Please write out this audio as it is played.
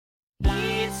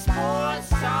Sports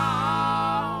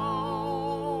Talk.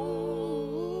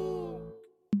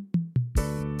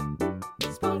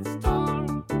 Sports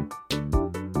Talk.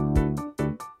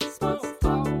 Sports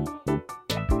Talk.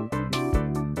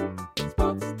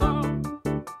 Sports Talk.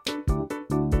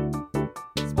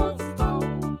 Sports Talk.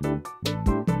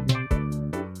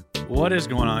 What is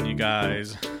going on, you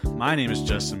guys? My name is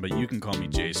Justin, but you can call me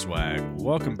J Swag.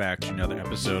 Welcome back to another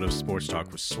episode of Sports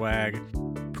Talk with Swag.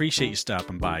 Appreciate you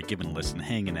stopping by, giving a listen,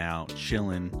 hanging out,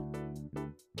 chilling,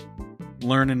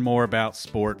 learning more about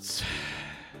sports.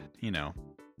 You know,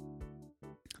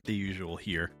 the usual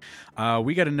here.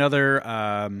 We got another,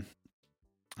 I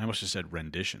almost just said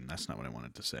rendition. That's not what I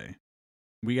wanted to say.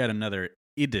 We got another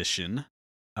edition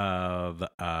of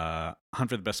Hunt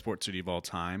for the Best Sports City of All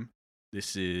Time.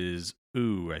 This is,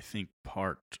 I think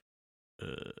part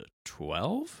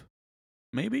 12,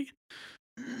 maybe?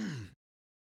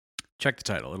 Check the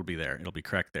title. It'll be there. It'll be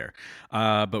correct there.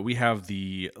 But we have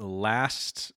the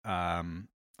last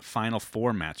Final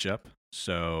Four matchup.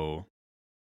 So,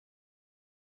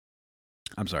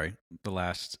 I'm sorry, the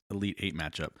last Elite Eight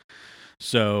matchup.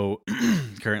 So,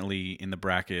 currently in the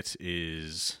bracket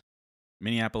is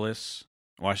Minneapolis,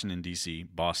 Washington, D.C.,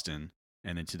 Boston,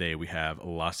 and then today we have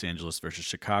Los Angeles versus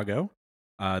Chicago.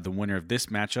 The winner of this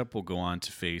matchup will go on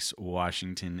to face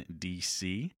Washington,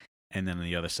 D.C., and then on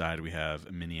the other side we have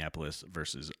Minneapolis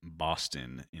versus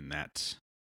Boston in that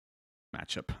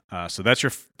matchup. So that's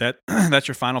your that's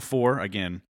your Final Four.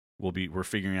 Again, we're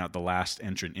figuring out the last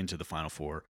entrant into the Final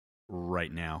Four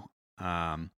right now.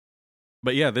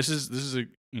 But yeah, this is a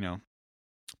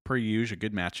per usual a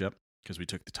good matchup because we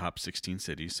took the top 16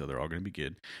 cities, so they're all going to be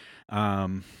good.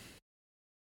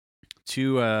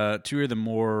 Two of the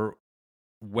more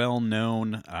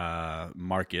well-known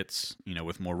markets,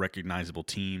 with more recognizable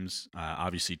teams.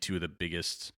 Obviously, two of the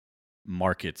biggest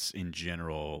markets in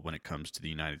general when it comes to the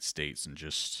United States and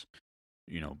just,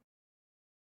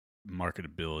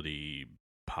 marketability,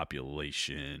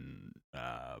 population,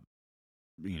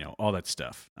 all that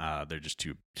stuff. They're just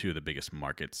two of the biggest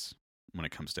markets when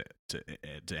it comes to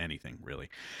anything, really.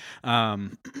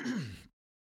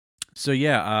 So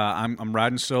yeah, I'm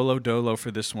riding solo dolo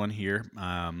for this one here,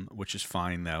 which is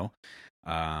fine though,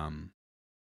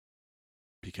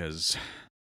 because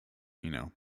I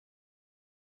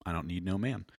don't need no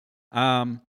man.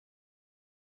 So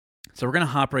we're gonna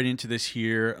hop right into this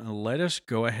here. Let us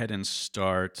go ahead and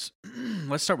start.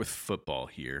 Let's start with football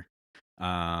here,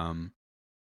 and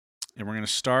we're gonna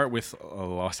start with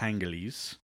Los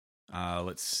Angeles.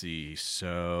 Let's see.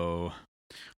 So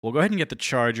we'll go ahead and get the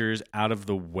Chargers out of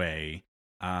the way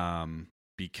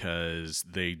because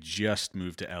they just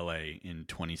moved to LA in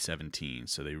 2017,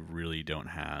 so they really don't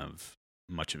have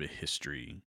much of a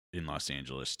history in Los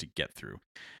Angeles to get through.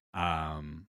 They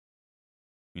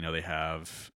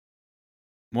have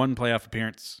one playoff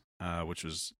appearance, which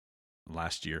was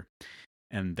last year,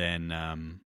 and then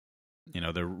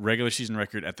the regular season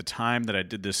record at the time that I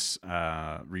did this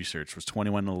research was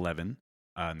 21-11.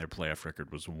 And their playoff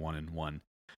record was 1-1.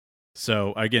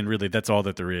 So again, really, that's all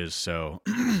that there is. So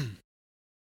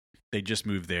they just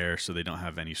moved there, so they don't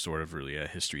have any sort of really a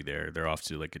history there. They're off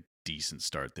to like a decent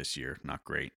start this year, not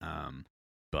great.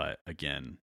 But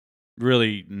again,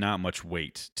 really not much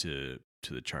weight to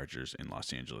the Chargers in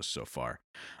Los Angeles so far.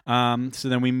 So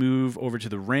then we move over to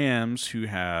the Rams, who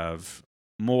have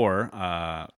more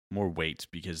weight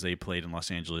because they played in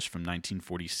Los Angeles from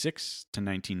 1946 to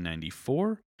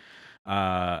 1994.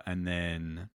 And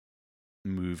then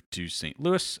moved to St.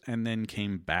 Louis, and then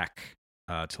came back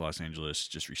to Los Angeles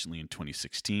just recently in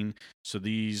 2016. So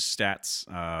these stats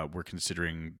were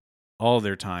considering all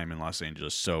their time in Los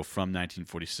Angeles. So from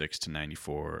 1946 to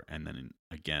 94, and then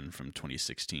again from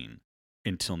 2016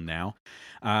 until now.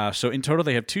 So in total,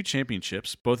 they have 2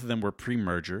 championships. Both of them were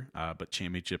pre-merger, but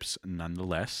championships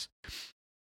nonetheless.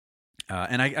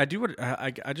 And I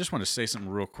just want to say something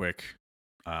real quick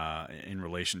in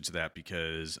relation to that,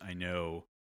 because I know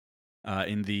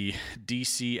in the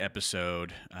DC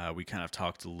episode we kind of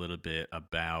talked a little bit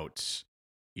about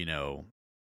the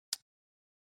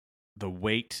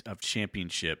weight of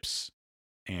championships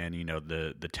and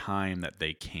the time that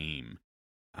they came,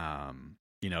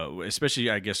 especially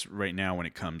I guess right now when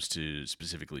it comes to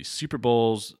specifically Super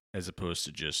Bowls as opposed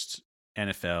to just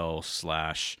NFL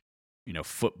 /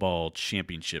 football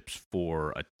championships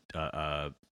for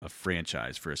a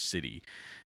franchise, for a city,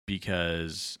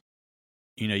 because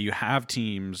you have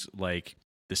teams like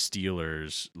the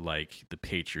Steelers, like the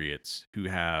Patriots, who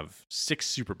have 6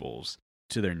 Super Bowls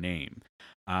to their name,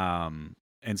 and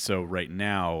so right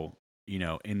now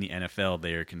in the NFL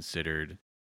they are considered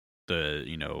the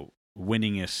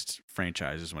winningest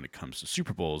franchises when it comes to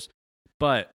Super Bowls.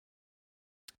 But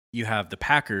you have the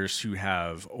Packers, who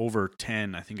have over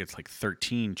 10, I think it's like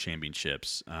 13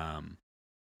 championships. And,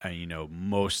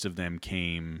 most of them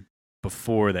came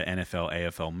before the NFL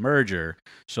AFL merger,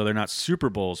 so they're not Super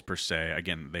Bowls per se.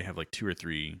 Again, they have like 2 or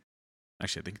 3.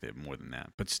 Actually, I think they have more than that,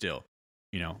 but still,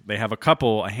 they have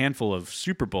a handful of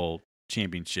Super Bowl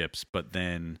championships, but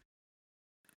then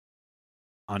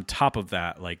on top of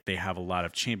that, like, they have a lot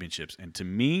of championships, and to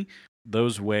me,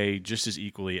 those weigh just as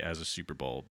equally as a Super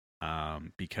Bowl,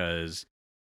 because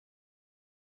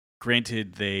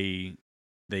granted, they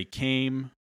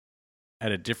came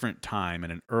at a different time,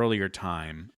 at an earlier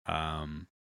time.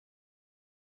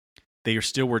 They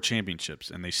still were championships,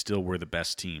 and they still were the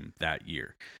best team that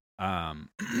year.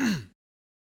 Because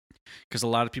a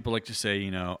lot of people like to say,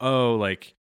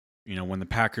 when the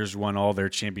Packers won all their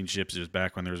championships, it was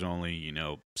back when there was only,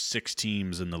 6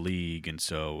 teams in the league, and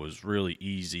so it was really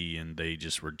easy, and they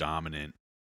just were dominant.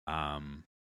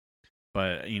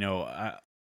 But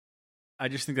I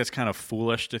just think that's kind of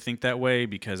foolish to think that way,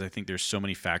 because I think there's so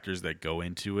many factors that go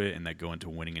into it and that go into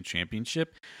winning a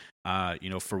championship.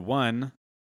 For one,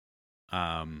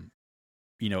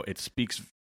 it speaks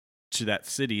to that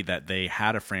city that they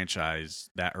had a franchise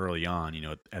that early on,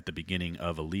 at the beginning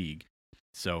of a league.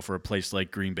 So for a place like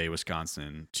Green Bay,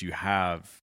 Wisconsin, to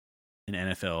have an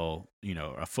NFL,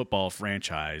 a football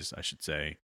franchise, I should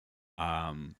say,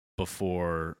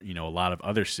 before, a lot of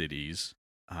other cities,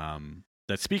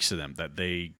 that speaks to them, that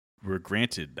they were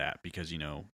granted that because,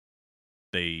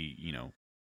 they,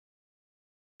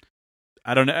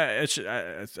 I don't know. It's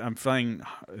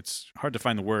hard to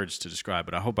find the words to describe,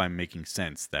 but I hope I'm making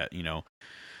sense that,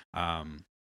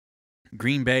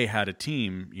 Green Bay had a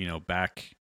team,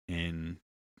 back in,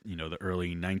 the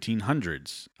early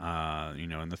 1900s,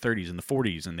 in the 30s and the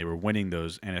 40s, and they were winning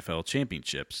those NFL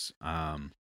championships,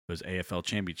 those AFL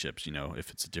championships, if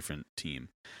it's a different team.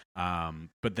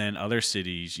 But then other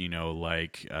cities,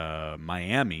 like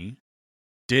Miami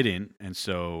didn't. And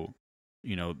so,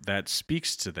 that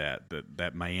speaks to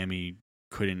that Miami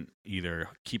couldn't either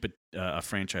keep a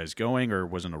franchise going or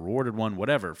wasn't awarded one,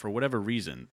 for whatever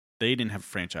reason. They didn't have a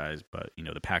franchise, but,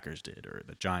 the Packers did, or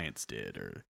the Giants did,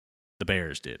 or the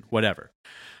Bears did, whatever.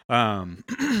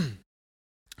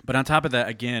 But on top of that,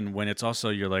 again, when it's also,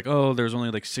 you're like, oh, there's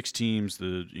only like 6 teams,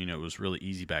 it was really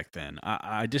easy back then.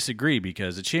 I disagree,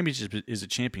 because a championship is a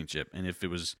championship. And if it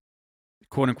was,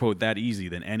 quote unquote, that easy,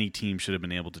 then any team should have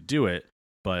been able to do it.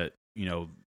 But,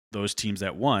 those teams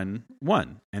that won,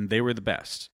 and they were the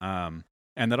best. And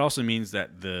that also means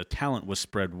that the talent was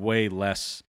spread way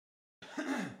less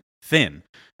thin,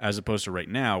 as opposed to right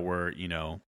now, where,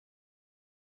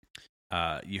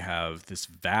 you have this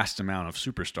vast amount of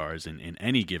superstars in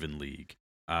any given league,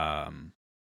 that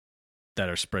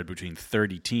are spread between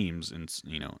 30 teams, and,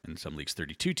 in some leagues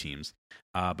 32 teams.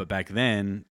 But back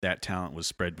then, that talent was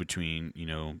spread between,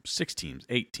 6 teams,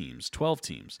 8 teams, 12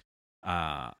 teams.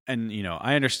 And,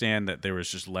 I understand that there was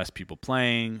just less people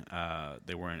playing.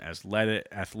 They weren't as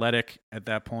athletic at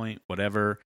that point,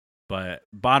 whatever. But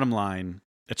bottom line,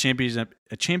 a championship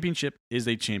is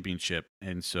a championship,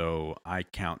 and so I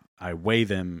weigh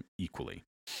them equally.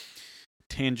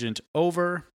 Tangent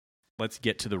over. Let's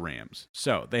get to the Rams.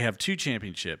 So they have 2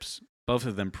 championships, both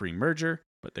of them pre-merger,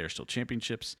 but they're still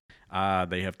championships.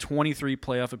 They have 23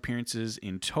 playoff appearances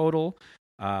in total.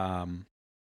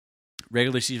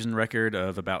 Regular season record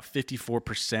of about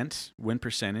 54% win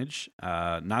percentage.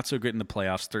 Not so good in the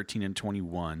playoffs,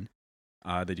 13-21.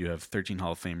 They do have 13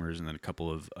 Hall of Famers and then a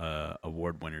couple of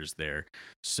award winners there.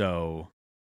 So,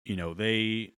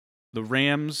 the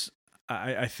Rams,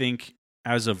 I think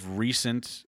as of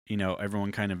recent,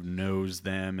 everyone kind of knows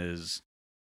them as,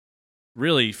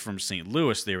 really from St.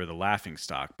 Louis, they were the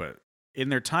laughingstock. But in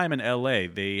their time in LA,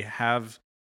 they have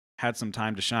had some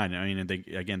time to shine. I mean,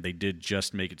 they did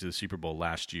just make it to the Super Bowl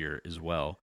last year as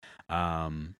well.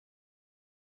 And,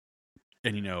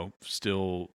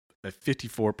 still a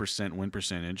 54% win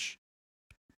percentage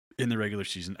in the regular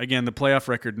season. Again, the playoff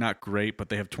record, not great, but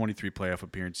they have 23 playoff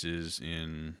appearances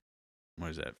in,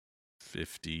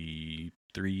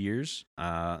 53 years?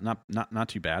 Not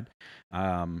too bad.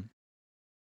 But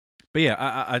yeah,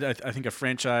 I think a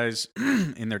franchise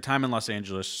in their time in Los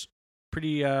Angeles,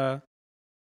 pretty, I'd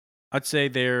say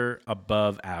they're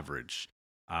above average.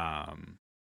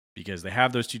 Because they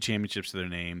have those 2 championships to their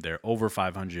name. They're over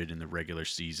 500 in the regular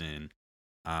season.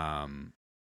 They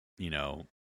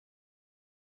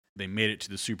made it to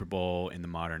the Super Bowl in the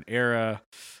modern era.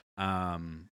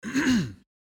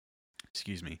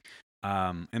 Excuse me.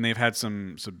 And they've had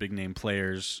some big name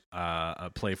players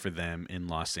play for them in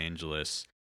Los Angeles.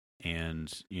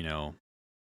 And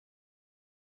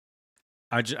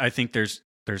I think there's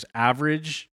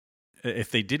average.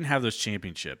 If they didn't have those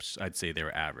championships, I'd say they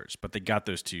were average. But they got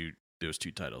those two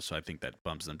titles, so I think that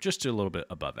bumps them just a little bit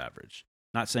above average.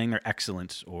 Not saying they're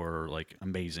excellent or like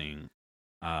amazing,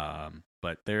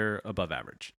 but they're above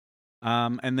average.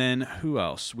 And then who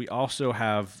else? We also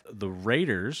have the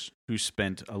Raiders, who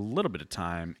spent a little bit of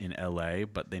time in LA,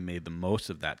 but they made the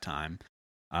most of that time.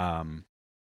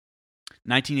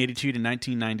 1982 to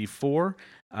 1994,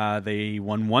 they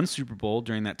won one Super Bowl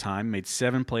during that time, made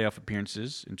 7 playoff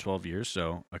appearances in 12 years,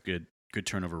 so a good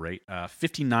turnover rate.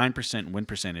 59% win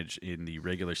percentage in the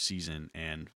regular season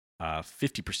and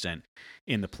 50%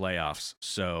 in the playoffs.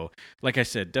 So, like I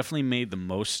said, definitely made the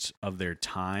most of their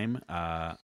time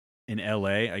in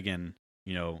LA. Again,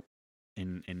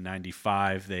 in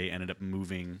 95, they ended up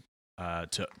moving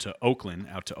to Oakland,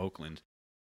 out to Oakland.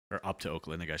 Or up to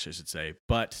Oakland, I guess I should say.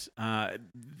 But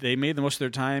they made the most of their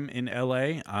time in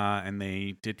LA, and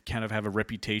they did kind of have a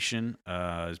reputation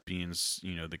as being,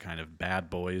 the kind of bad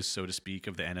boys, so to speak,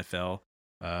 of the NFL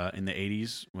in the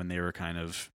 80s when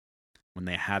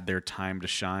they had their time to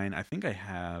shine. I think I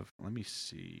have, let me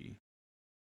see,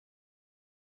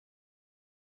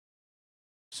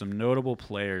 some notable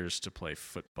players to play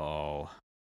football.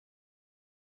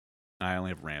 I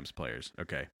only have Rams players.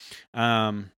 Okay.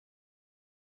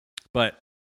 But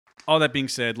all that being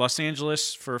said, Los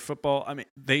Angeles for football, I mean,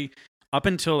 they up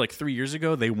until like 3 years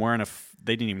ago, they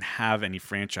didn't even have any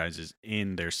franchises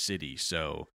in their city.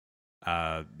 So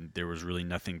there was really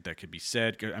nothing that could be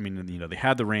said. I mean, they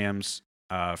had the Rams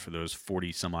for those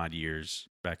 40 some odd years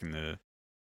back in the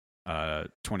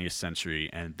 20th century,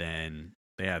 and then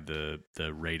they had the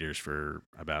Raiders for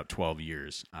about 12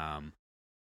 years.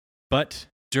 But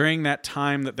during that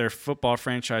time that their football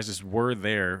franchises were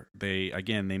there, they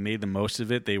made the most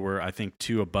of it. They were, I think,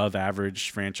 2 above average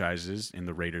franchises in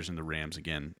the Raiders and the Rams.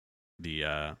 Again,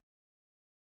 the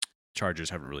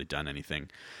Chargers haven't really done anything.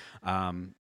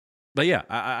 But yeah,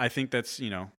 I think that's,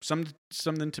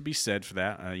 something to be said for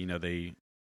that.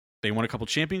 They won a couple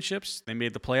championships. They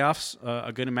made the playoffs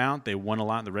a good amount. They won a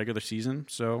lot in the regular season.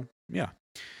 So yeah.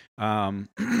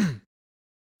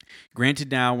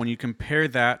 Granted, now when you compare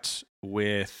that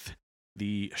with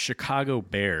the Chicago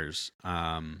Bears,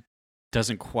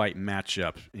 doesn't quite match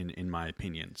up in my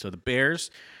opinion. So the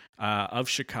Bears of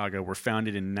Chicago were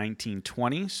founded in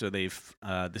 1920. So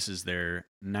this is their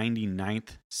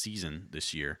 99th season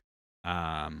this year,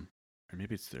 or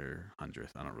maybe it's their 100th.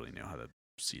 I don't really know how the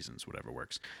seasons whatever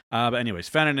works. But anyways,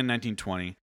 founded in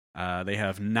 1920. They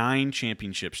have 9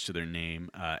 championships to their name,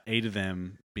 8 of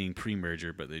them being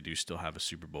pre-merger, but they do still have a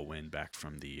Super Bowl win back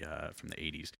from the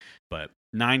 80s. But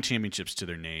 9 championships to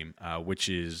their name, which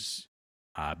is,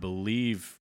 I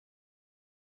believe,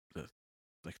 the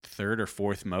third or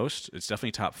fourth most. It's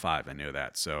definitely top 5. I know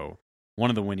that. So one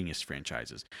of the winningest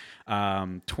franchises.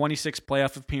 26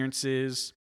 playoff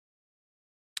appearances.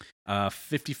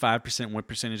 55% win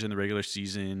percentage in the regular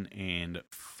season and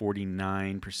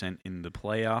 49% in the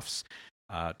playoffs.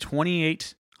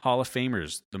 28 Hall of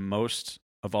Famers, the most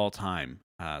of all time.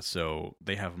 So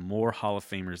they have more Hall of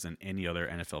Famers than any other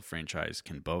NFL franchise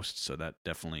can boast. So that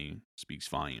definitely speaks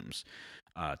volumes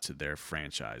to their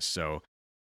franchise. So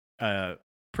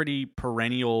pretty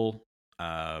perennial,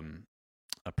 a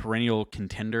perennial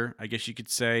contender, I guess you could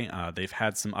say. They've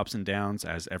had some ups and downs,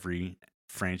 as every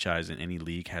franchise in any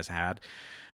league has had,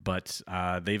 but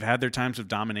they've had their times of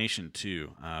domination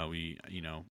too.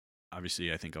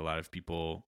 Obviously, I think a lot of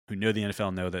people who know the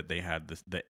NFL know that they had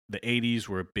the 80s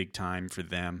were a big time for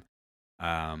them,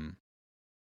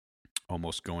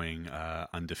 almost going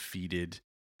undefeated.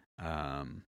 I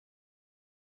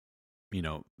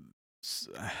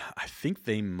think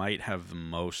they might have the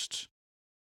most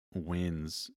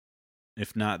wins.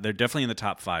 If not, they're definitely in the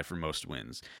top 5 for most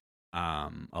wins.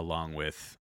 Along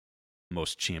with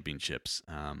most championships,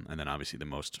 and then obviously the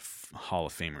most Hall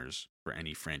of Famers for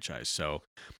any franchise. So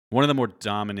one of the more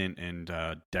dominant and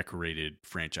decorated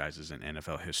franchises in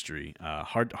NFL history.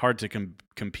 Hard to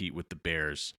compete with the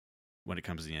Bears when it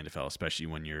comes to the NFL, especially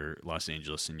when you're Los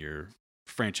Angeles and your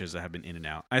franchises that have been in and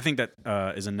out. I think that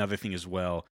is another thing as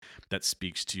well that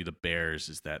speaks to the Bears,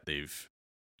 is that they've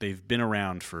been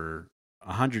around for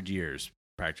 100 years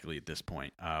practically at this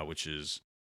point, which is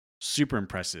super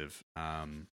impressive,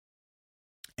 and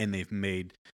they've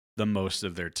made the most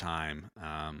of their time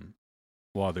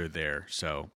while they're there.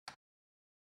 So,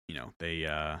 they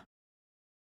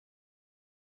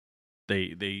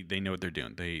know what they're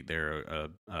doing. They're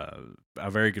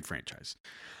a very good franchise.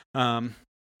 And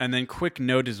then quick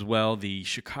note as well: the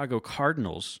Chicago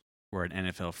Cardinals were an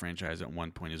NFL franchise at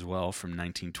one point as well, from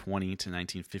 1920 to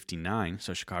 1959.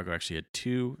 So Chicago actually had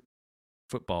 2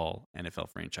 football NFL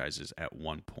franchises at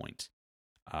one point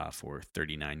for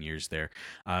 39 years there.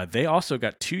 They also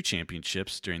got 2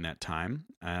 championships during that time,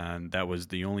 and that was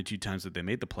the only 2 times that they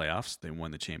made the playoffs. They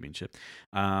won the championship.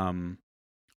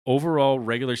 Overall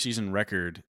regular season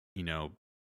record,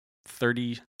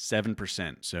 37%.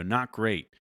 So not great.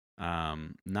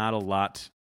 Not a lot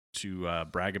to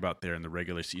brag about there in the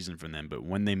regular season from them. But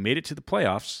when they made it to the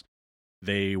playoffs,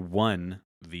 they won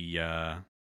the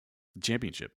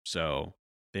championship. So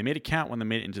they made it count when they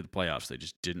made it into the playoffs. They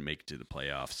just didn't make it to the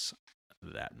playoffs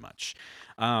that much.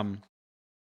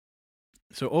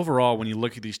 So overall, when you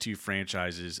look at these 2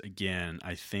 franchises, again,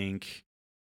 I think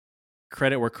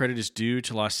credit where credit is due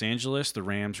to Los Angeles. The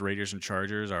Rams, Raiders, and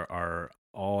Chargers are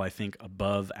all, I think,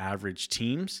 above average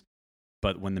teams.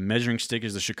 But when the measuring stick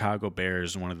is the Chicago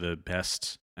Bears, one of the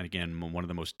best, and again, one of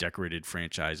the most decorated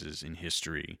franchises in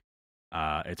history,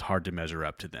 it's hard to measure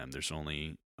up to them. There's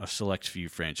only a select few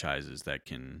franchises that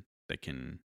can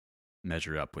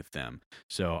measure up with them.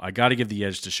 So I got to give the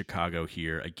edge to Chicago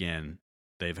here. Again,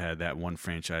 they've had that one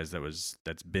franchise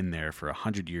that's been there for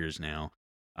 100 years now.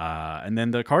 And then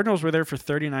the Cardinals were there for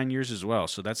 39 years as well.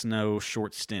 So that's no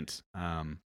short stint.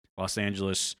 Los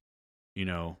Angeles,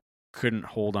 couldn't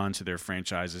hold on to their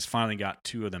franchises. Finally got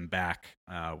 2 of them back,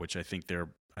 which I think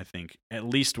at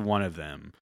least one of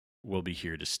them will be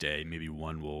here to stay. Maybe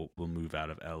one will move out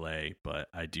of LA, but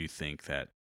I do think that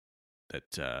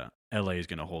LA is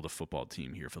going to hold a football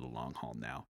team here for the long haul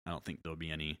now. I don't think there'll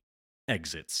be any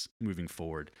exits moving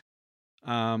forward.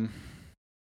 But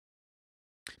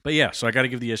yeah, so I got to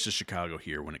give the edge to Chicago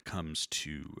here when it comes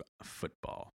to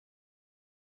football.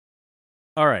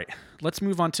 All right, let's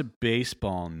move on to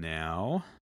baseball now.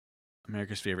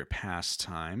 America's favorite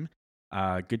pastime.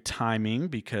 Good timing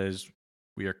because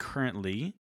we are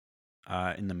currently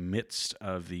in the midst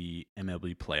of the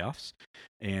MLB playoffs,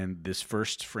 and this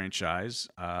first franchise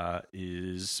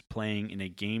is playing in a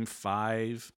Game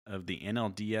 5 of the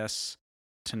NLDS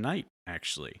tonight,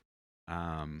 actually.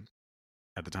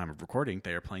 At the time of recording,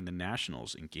 they are playing the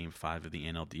Nationals in Game 5 of the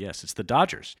NLDS. It's the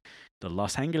Dodgers. The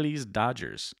Los Angeles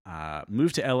Dodgers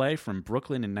moved to LA from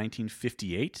Brooklyn in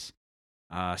 1958.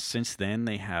 Since then,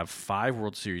 they have 5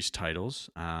 World Series titles,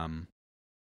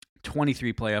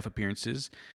 23 playoff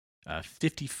appearances,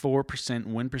 54%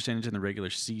 win percentage in the regular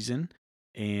season,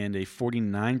 and a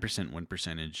 49% win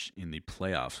percentage in the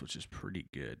playoffs, which is pretty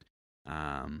good.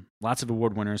 Lots of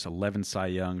award winners, 11 Cy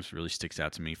Youngs really sticks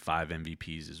out to me, 5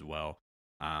 MVPs as well.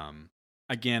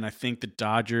 Again, I think the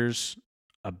Dodgers,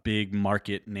 a big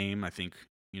market name. I think,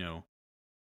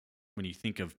 when you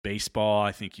think of baseball,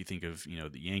 I think you think of,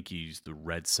 the Yankees, the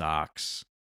Red Sox.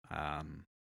 I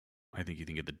think you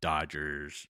think of the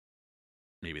Dodgers,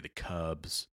 maybe the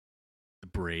Cubs, the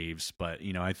Braves. But,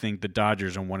 I think the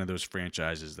Dodgers are one of those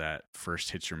franchises that first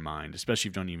hits your mind, especially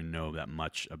if you don't even know that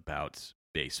much about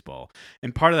baseball.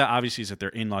 And part of that, obviously, is that they're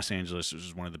in Los Angeles, which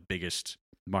is one of the biggest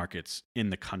markets in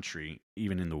the country,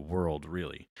 even in the world,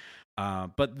 really.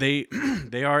 But they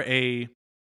are a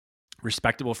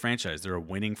respectable franchise. They're a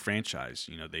winning franchise.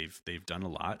 They've done a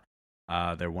lot.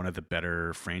 They're one of the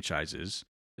better franchises,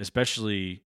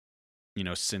 especially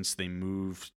since they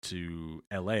moved to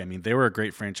LA. I mean, they were a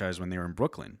great franchise when they were in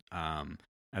Brooklyn, and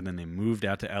then they moved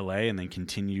out to LA and then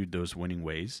continued those winning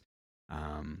ways.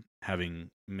 Having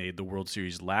made the World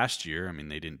Series last year, I mean,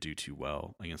 they didn't do too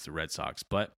well against the Red Sox,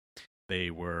 but they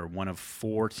were one of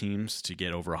 4 teams to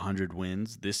get over 100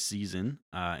 wins this season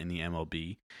in the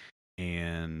MLB,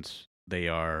 and they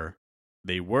were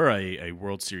a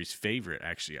World Series favorite,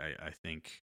 actually, I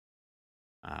think,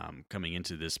 coming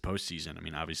into this postseason. I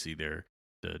mean, obviously, the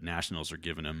Nationals are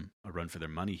giving them a run for their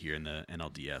money here in the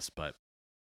NLDS, but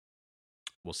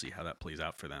we'll see how that plays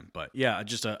out for them. But yeah,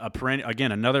 just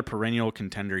another perennial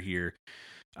contender here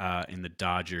in the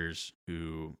Dodgers,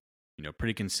 who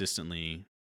pretty consistently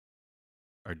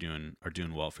are doing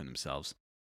well for themselves.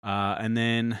 And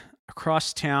then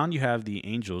across town, you have the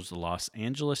Angels, the Los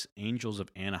Angeles Angels of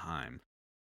Anaheim.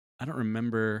 I don't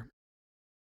remember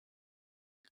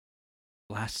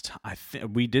last time. I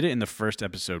think we did it in the first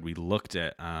episode. We looked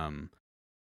at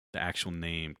the actual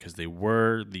name because they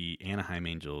were the Anaheim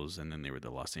Angels, and then they were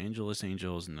the Los Angeles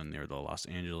Angels, and then they were the Los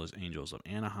Angeles Angels of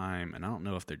Anaheim. And I don't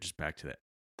know if they're just back to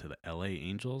the LA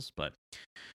Angels, but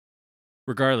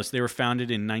regardless, they were founded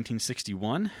in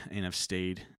 1961 and have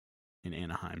stayed in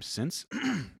Anaheim since.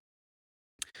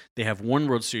 They have 1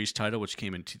 World Series title, which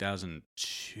came in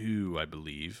 2002, I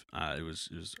believe. It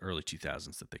was early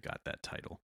 2000s that they got that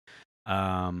title.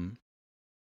 10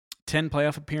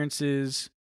 playoff appearances,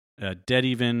 a dead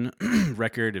even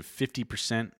record of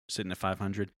 50%, sitting at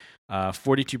 500.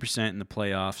 42% in the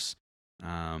playoffs.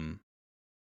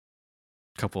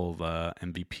 Couple of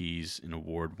MVPs and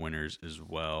award winners as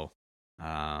well.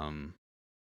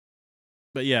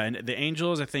 But yeah, and the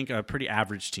Angels, I think, are a pretty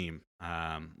average team.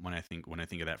 When I think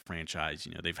of that franchise,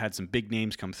 they've had some big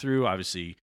names come through.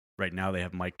 Obviously, right now they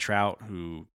have Mike Trout,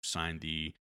 who signed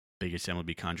the biggest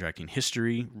MLB contract in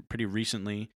history pretty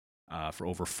recently for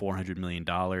over $400 million.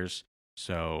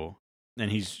 So, and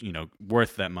he's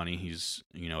worth that money. He's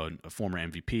a former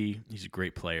MVP. He's a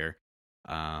great player.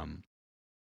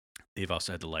 They've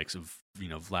also had the likes of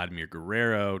Vladimir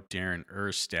Guerrero, Darren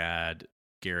Erstad,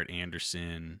 Garrett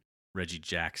Anderson, Reggie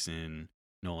Jackson,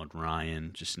 Nolan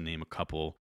Ryan, just to name a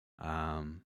couple.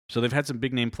 So they've had some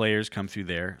big name players come through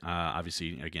there.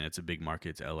 Obviously, again, it's a big market.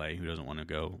 It's LA. Who doesn't want to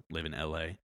go live in LA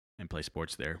and play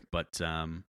sports there? But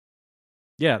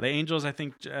yeah, the Angels, I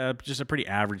think, just a pretty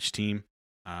average team.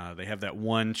 They have that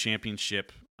one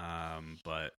championship,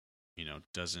 but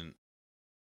doesn't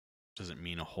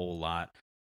mean a whole lot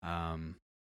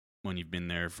when you've been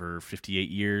there for 58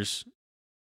 years.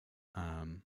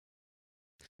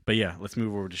 But yeah, let's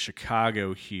move over to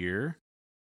Chicago here.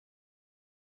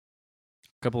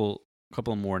 Couple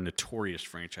of more notorious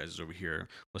franchises over here.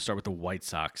 Let's start with the White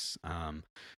Sox. And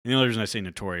the only reason I say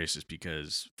notorious is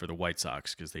because for the White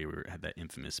Sox, because they had that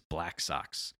infamous Black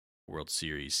Sox World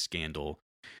Series scandal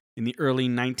in the early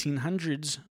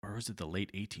 1900s, or was it the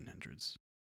late 1800s?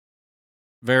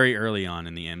 Very early on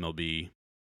in the MLB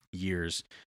years,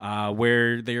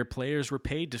 where their players were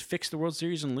paid to fix the World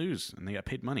Series and lose, and they got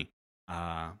paid money.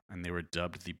 And they were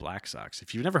dubbed the Black Sox.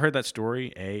 If you've never heard that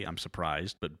story, A, I'm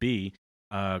surprised, but B,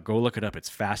 go look it up. It's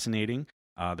fascinating.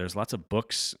 There's lots of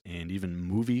books and even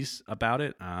movies about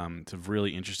it. It's a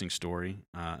really interesting story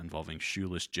involving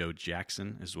Shoeless Joe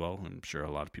Jackson as well, who I'm sure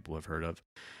a lot of people have heard of.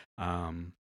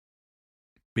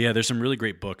 But yeah, there's some really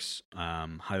great books.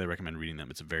 Highly recommend reading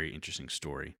them. It's a very interesting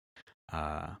story.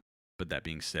 But that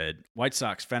being said, White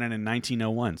Sox founded in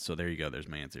 1901. So there you go. There's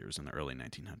my answer. It was in the early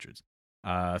 1900s.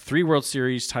 3 World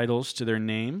Series titles to their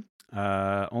name.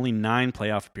 Only 9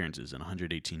 playoff appearances in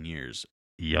 118 years.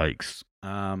 Yikes.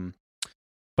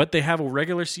 But they have a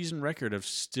regular season record of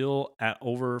still at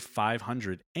over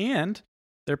 500. And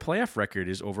their playoff record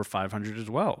is over 500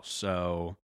 as well.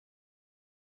 So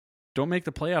don't make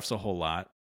the playoffs a whole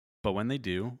lot. But when they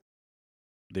do,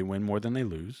 they win more than they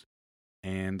lose.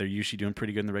 And they're usually doing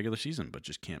pretty good in the regular season, but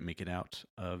just can't make it out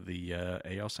of the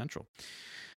AL Central.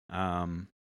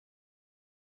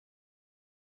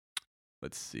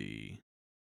 Let's see.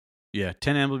 Yeah,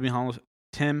 10 MLB Hall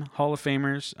of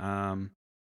Famers.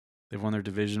 They've won their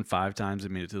division 5 times. They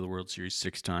made it to the World Series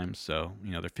 6 times. So,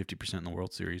 they're 50% in the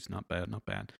World Series. Not bad, not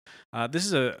bad. This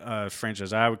is a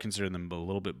franchise I would consider them a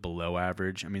little bit below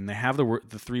average. I mean, they have the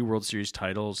 3 World Series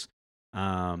titles.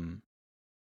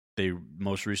 They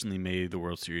most recently made the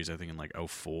World Series, I think, in like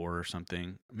 2004 or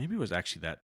something. Maybe it was actually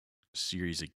that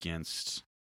series against...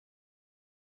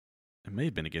 It may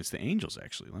have been against the Angels,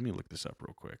 actually. Let me look this up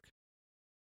real quick.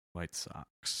 White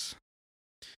Sox.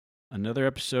 Another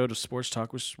episode of Sports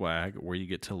Talk with Swag where you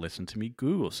get to listen to me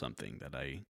Google something that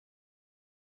I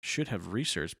should have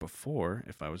researched before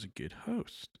if I was a good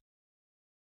host.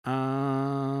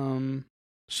 So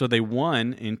they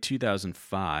won in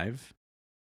 2005.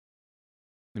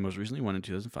 They most recently won in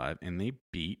 2005, and they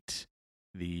beat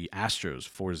the Astros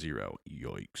 4-0.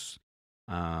 Yikes.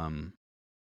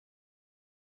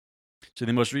 So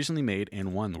they most recently made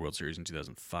and won the World Series in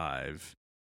 2005.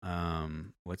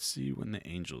 Let's see when the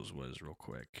Angels was real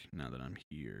quick, now that I'm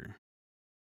here.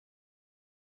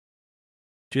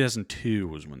 2002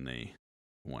 was when they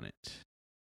won it.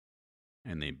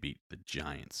 And they beat the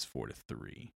Giants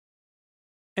 4-3.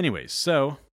 Anyways,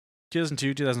 so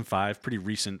 2002, 2005, pretty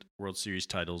recent World Series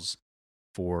titles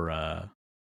for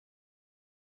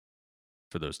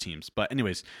those teams. But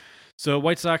anyways, so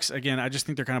White Sox, again, I just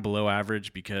think they're kind of below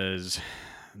average because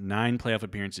 9 playoff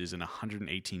appearances in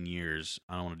 118 years.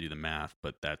 I don't want to do the math,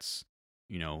 but that's,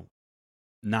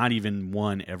 not even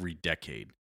one every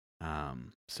decade.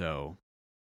 So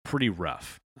pretty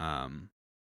rough. But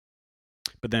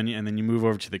then you move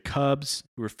over to the Cubs,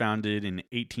 who were founded in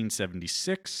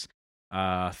 1876.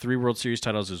 3 World Series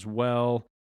titles as well.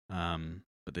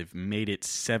 But they've made it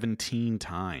 17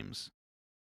 times.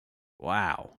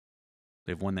 Wow.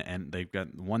 They've won the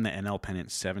NL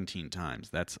pennant 17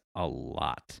 times. That's a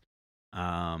lot.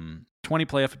 20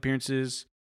 playoff appearances,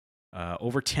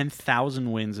 over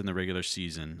 10,000 wins in the regular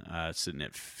season, sitting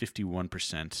at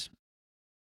 51%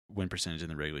 win percentage in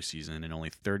the regular season and only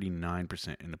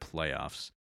 39% in the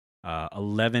playoffs.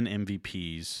 11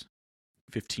 MVPs,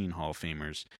 15 Hall of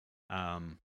Famers.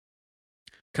 Um,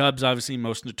 Cubs, obviously,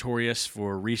 most notorious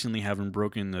for recently having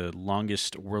broken the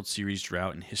longest World Series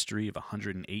drought in history of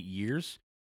 108 years.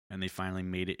 And they finally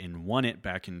made it and won it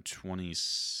back in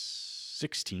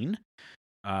 2016,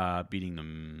 beating the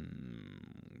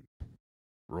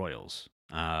Royals.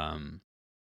 But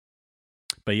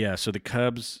yeah, so the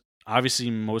Cubs, obviously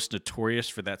most notorious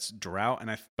for that drought.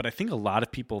 But I think a lot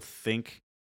of people think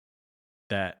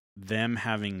that them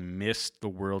having missed the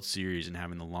World Series and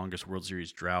having the longest World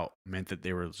Series drought meant that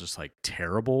they were just like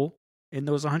terrible in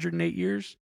those 108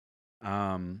 years.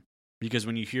 Because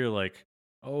when you hear like,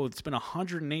 oh, it's been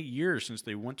 108 years since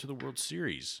they went to the World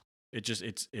Series,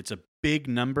 it's a big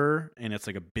number and it's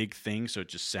like a big thing. So it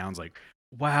just sounds like,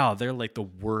 wow, they're like the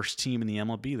worst team in the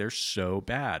MLB. They're so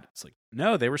bad. It's like,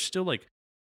 no, they were still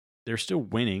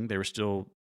winning. They were still,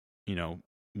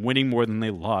 winning more than they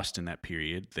lost in that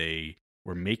period. They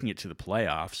were making it to the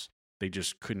playoffs. They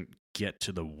just couldn't get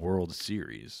to the World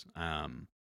Series.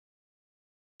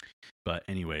 But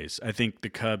anyways, I think the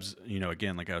Cubs,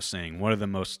 again, like I was saying, one of the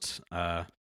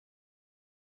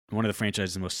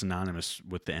franchises most synonymous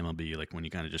with the MLB. Like when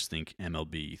you kind of just think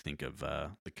MLB, you think of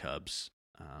the Cubs.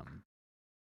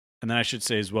 And then I should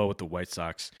say as well with the White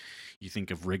Sox, you think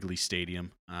of Wrigley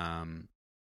Stadium,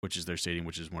 which is their stadium,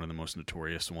 which is one of the most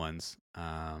notorious ones.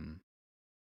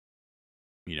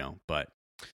 But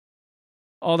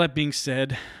all that being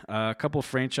said, a couple of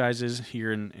franchises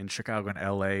here in Chicago and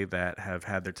LA that have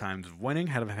had their times of winning,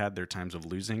 have had their times of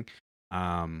losing.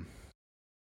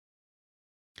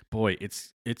 Boy,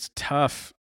 it's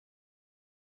tough.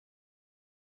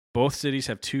 Both cities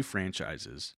have two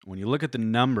franchises. When you look at the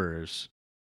numbers,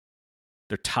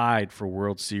 they're tied for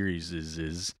World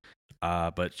Series,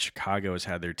 but Chicago has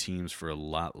had their teams for a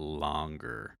lot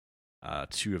longer.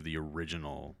 Two of the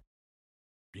original,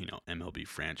 MLB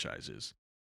franchises.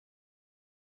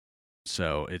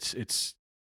 So it's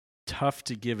tough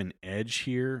to give an edge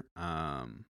here,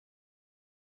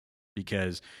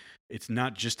 because it's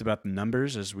not just about the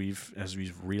numbers as we've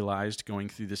realized going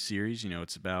through this series.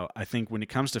 It's about, I think when it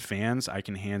comes to fans, I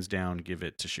can hands down give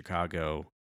it to Chicago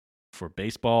for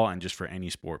baseball and just for any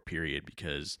sport period,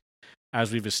 because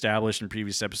as we've established in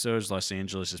previous episodes, Los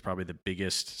Angeles is probably the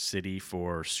biggest city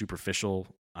for superficial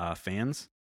fans.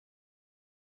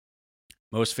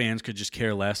 Most fans could just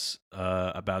care less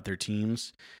about their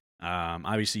teams.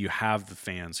 Obviously, you have the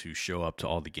fans who show up to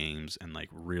all the games and like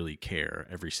really care.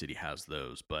 Every city has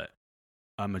those, but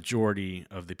a majority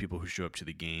of the people who show up to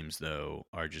the games, though,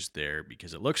 are just there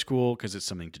because it looks cool, because it's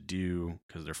something to do,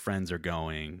 because their friends are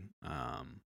going,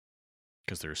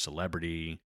 because they're a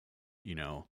celebrity,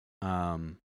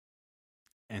 And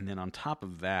then on top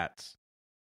of that,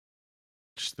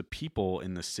 just the people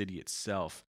in the city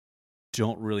itself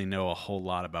don't really know a whole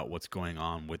lot about what's going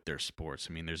on with their sports.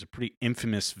 I mean, there's a pretty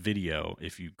infamous video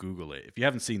if you Google it. If you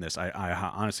haven't seen this,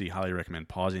 I honestly highly recommend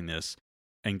pausing this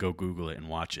and go Google it and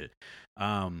watch it.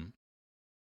 But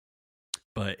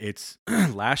it's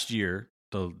last year,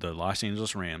 the Los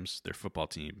Angeles Rams, their football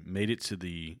team, made it to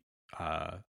the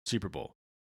Super Bowl.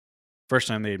 First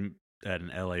time they had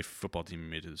an LA football team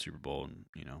made it to the Super Bowl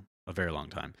in, a very long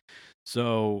time.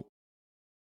 So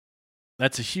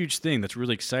that's a huge thing. That's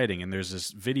really exciting. And there's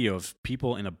this video of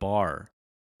people in a bar,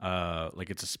 like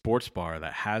it's a sports bar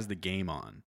that has the game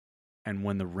on. And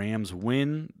when the Rams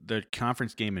win the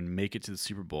conference game and make it to the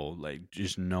Super Bowl, like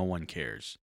just no one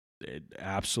cares. It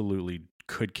absolutely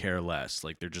could care less.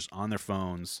 Like they're just on their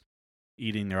phones,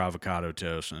 eating their avocado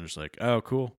toast, and they're just like, "Oh,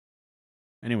 cool."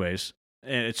 Anyways,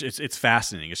 and it's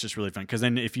fascinating. It's just really fun, because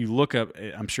then if you look up,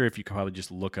 I'm sure if you could probably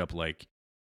just look up like,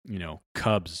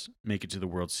 Cubs make it to the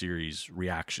World Series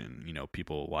reaction,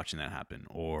 people watching that happen,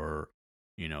 or,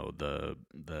 the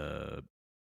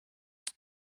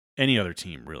any other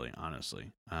team, really,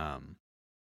 honestly.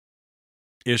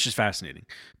 It was just fascinating.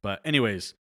 But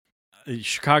anyways,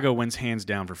 Chicago wins hands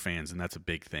down for fans, and that's a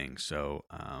big thing. So,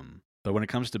 but when it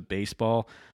comes to baseball,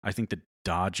 I think the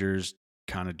Dodgers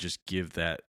kind of just give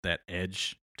that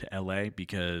edge to LA,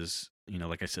 because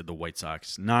like I said, the White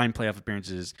Sox, 9 playoff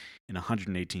appearances in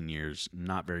 118 years,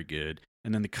 not very good.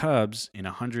 And then the Cubs in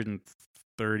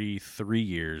 133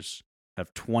 years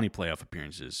have 20 playoff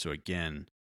appearances. So again,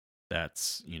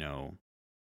 that's,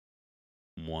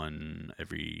 one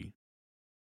every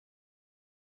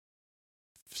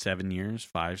 7 years,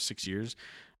 5, 6 years.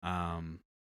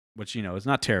 Which, is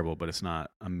not terrible, but it's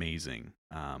not amazing.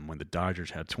 When the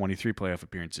Dodgers had 23 playoff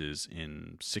appearances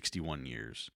in 61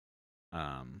 years.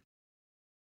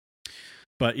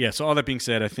 But yeah, so all that being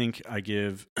said, I think I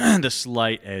give the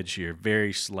slight edge here,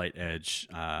 very slight edge,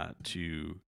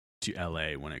 to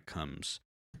LA when it comes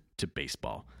to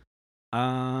baseball.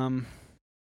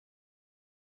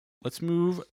 let's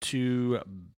move to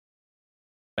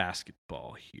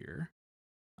basketball here.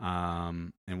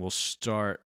 And we'll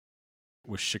start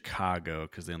with Chicago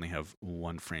because they only have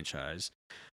one franchise.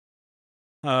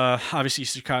 Obviously,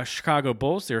 Chicago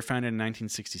Bulls. They were founded in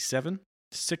 1967.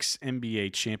 6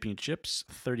 NBA championships,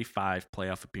 35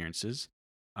 playoff appearances,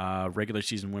 regular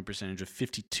season win percentage of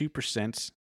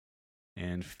 52%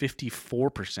 and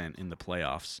 54% in the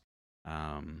playoffs.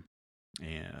 And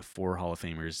 4 Hall of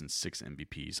Famers and 6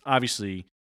 MVPs. Obviously,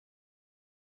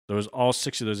 all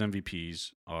 6 of those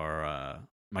MVPs are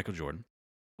Michael Jordan.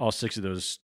 All 6 of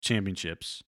those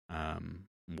championships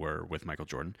were with Michael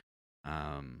Jordan.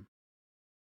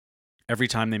 Every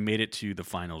time they made it to the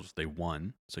finals, they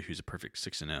won. So he was a perfect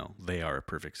 6-0. They are a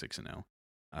perfect 6-0.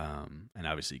 And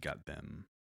obviously got them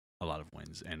a lot of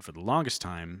wins. And for the longest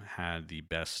time, had the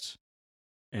best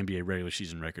NBA regular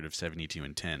season record of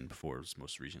 72-10 before it was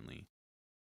most recently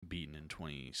beaten in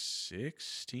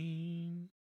 2016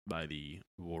 by the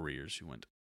Warriors, who went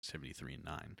 73-9.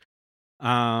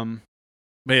 But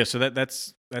yeah, so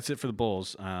that's it for the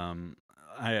Bulls.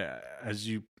 As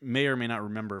you may or may not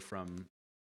remember from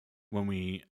when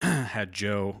we had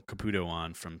Joe Caputo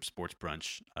on from Sports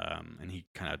Brunch, and he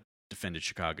kind of defended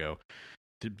Chicago.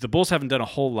 The Bulls haven't done a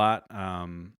whole lot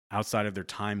outside of their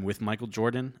time with Michael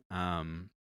Jordan.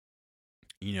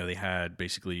 They had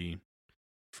basically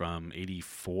from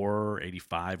 84,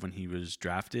 85 when he was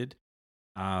drafted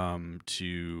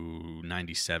to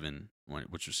 97,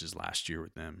 which was his last year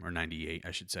with them, or 98,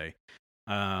 I should say.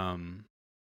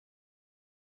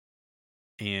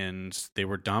 And they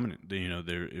were dominant.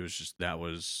 That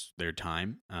was their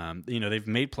time. They've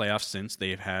made playoffs since.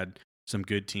 They've had some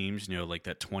good teams, like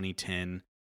that 2010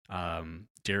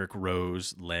 Derrick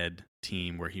Rose led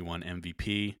team where he won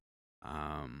MVP.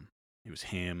 It was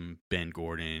him, Ben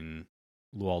Gordon,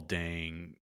 Luol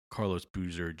Deng, Carlos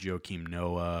Boozer, Joakim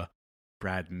Noah,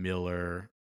 Brad Miller,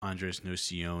 Andres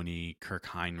Nocioni, Kirk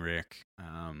Heinrich.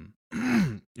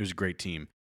 It was a great team,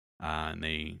 and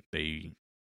they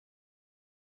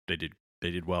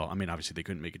did well. I mean, obviously they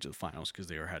couldn't make it to the finals because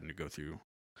they were having to go through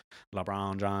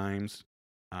LeBron James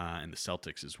and the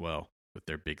Celtics as well with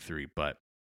their big 3. But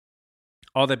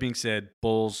all that being said,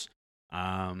 Bulls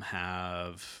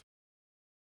have,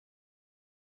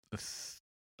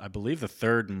 I believe, the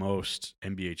 3rd most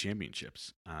NBA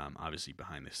championships, obviously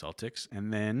behind the Celtics,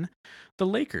 and then the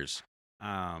Lakers.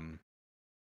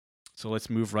 So let's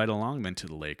move right along then to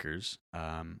the Lakers.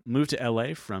 Moved to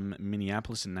LA from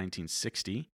Minneapolis in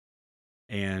 1960.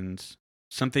 And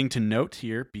something to note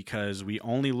here, because we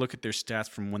only look at their stats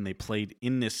from when they played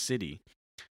in this city.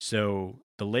 So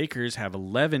the Lakers have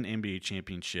 11 NBA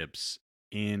championships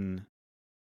in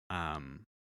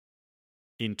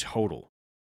total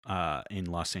in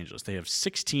Los Angeles. They have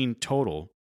 16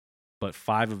 total, but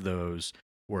 5 of those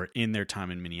were in their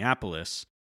time in Minneapolis.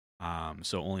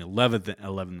 So only 11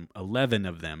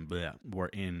 of them were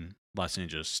in Los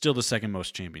Angeles. Still the 2nd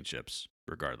most championships,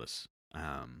 regardless.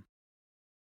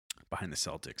 Behind the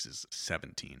Celtics is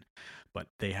 17. But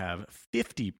they have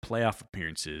 50 playoff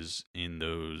appearances in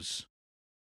those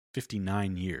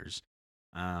 59 years.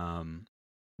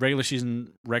 Regular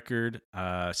season record,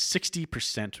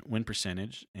 60% win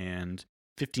percentage and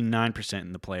 59%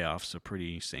 in the playoffs. So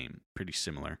pretty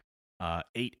similar.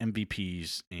 8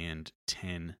 MVPs and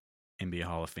 10 NBA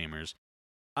Hall of Famers.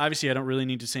 Obviously, I don't really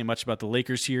need to say much about the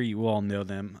Lakers here. You all know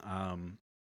them.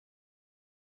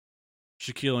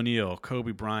 Shaquille O'Neal,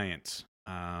 Kobe Bryant,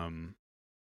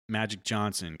 Magic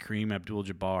Johnson, Kareem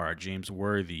Abdul-Jabbar, James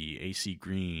Worthy, A.C.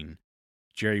 Green,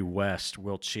 Jerry West,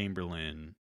 Wilt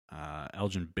Chamberlain,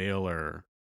 Elgin Baylor,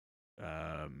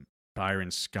 Byron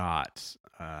Scott,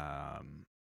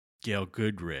 Gail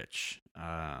Goodrich.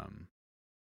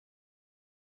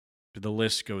 The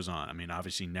list goes on. I mean,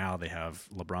 obviously now they have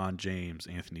LeBron James,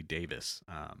 Anthony Davis.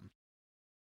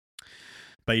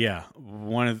 But yeah,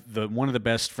 one of the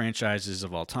best franchises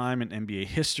of all time in NBA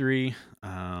history.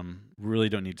 Really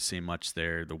don't need to say much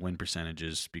there. The win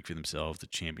percentages speak for themselves. The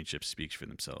championship speaks for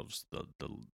themselves.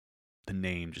 The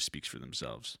name just speaks for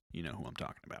themselves. You know who I'm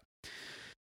talking about.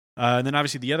 And then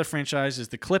obviously the other franchise is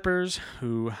the Clippers,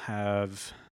 who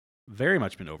have very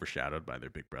much been overshadowed by their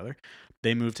big brother.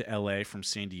 They moved to LA from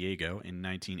San Diego in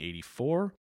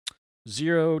 1984.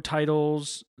 0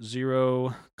 titles,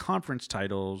 0 conference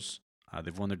titles.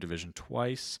 They've won their division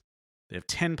twice. They have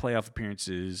 10 playoff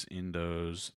appearances in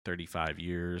those 35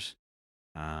 years.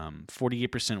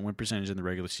 48% win percentage in the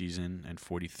regular season and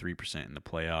 43% in the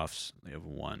playoffs. They have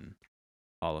 1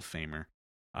 Hall of Famer.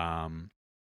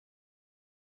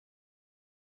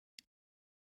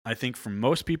 I think for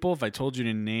most people, if I told you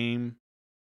to name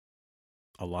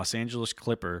a Los Angeles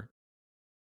Clipper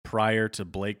prior to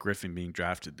Blake Griffin being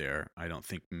drafted there, I don't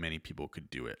think many people could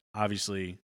do it.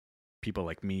 Obviously, people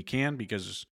like me can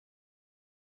because,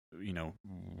 we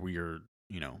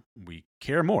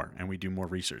care more and we do more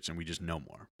research and we just know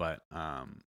more. But,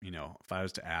 if I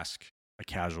was to ask a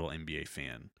casual NBA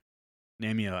fan,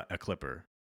 name me a Clipper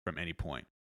from any point,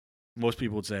 most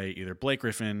people would say either Blake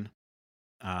Griffin,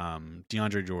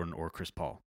 DeAndre Jordan, or Chris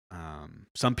Paul.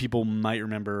 Some people might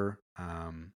remember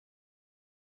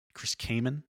Chris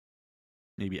Kaman,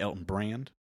 maybe Elton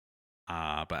Brand.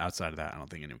 But outside of that, I don't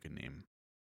think anyone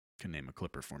can name a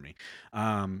Clipper for me.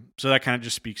 So that kind of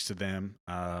just speaks to them.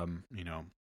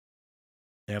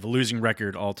 They have a losing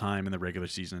record all time in the regular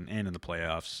season and in the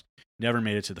playoffs. Never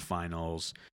made it to the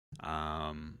finals.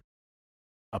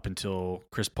 Up until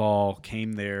Chris Paul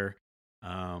came there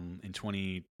in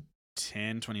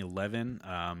 2010, 2011,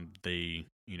 they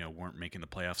weren't making the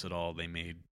playoffs at all. They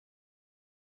made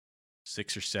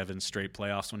 6 or 7 straight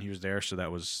playoffs when he was there, so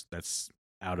that's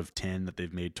out of 10 that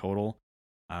they've made total.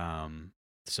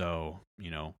 So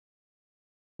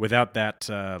without that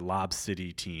Lob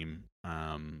City team,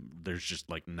 there's just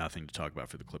like nothing to talk about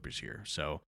for the Clippers here.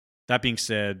 So that being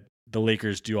said, the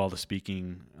Lakers do all the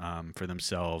speaking for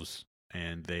themselves,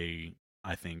 and they,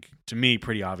 I think, to me,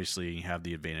 pretty obviously have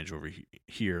the advantage over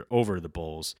the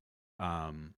Bulls.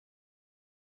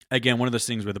 Again, one of those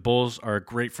things where the Bulls are a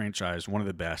great franchise, one of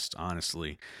the best,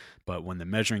 honestly. But when the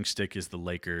measuring stick is the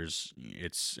Lakers,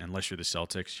 it's, unless you're the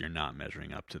Celtics, you're not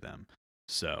measuring up to them.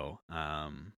 So,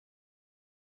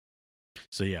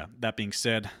 yeah. That being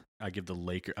said, I give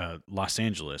the Los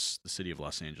Angeles, the city of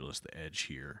Los Angeles, the edge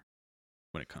here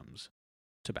when it comes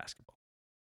to basketball.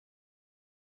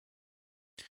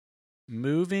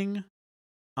 Moving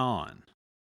on,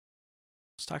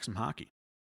 let's talk some hockey.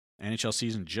 NHL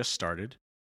season just started.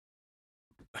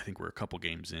 I think we're a couple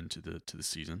games into the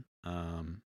season.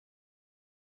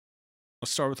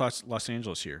 Let's start with Los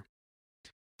Angeles here.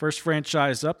 First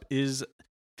franchise up is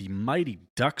the Mighty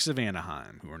Ducks of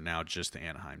Anaheim, who are now just the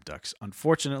Anaheim Ducks.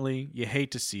 Unfortunately, you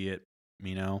hate to see it.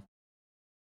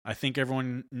 I think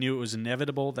everyone knew it was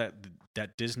inevitable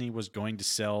that Disney was going to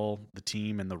sell the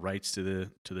team and the rights to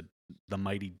the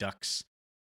Mighty Ducks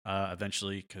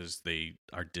eventually, because they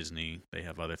are Disney. They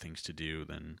have other things to do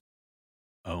than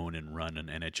own and run an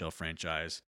NHL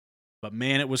franchise. But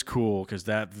man, it was cool because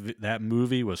that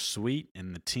movie was sweet,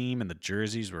 and the team and the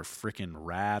jerseys were freaking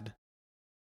rad.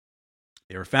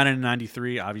 They were founded in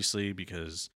 93, obviously,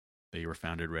 because they were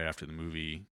founded right after the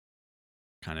movie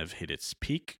kind of hit its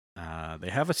peak. They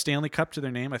have a Stanley Cup to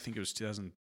their name. I think it was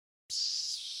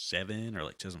 2007 or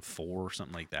like 2004 or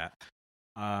something like that.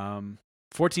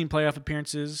 14 playoff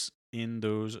appearances in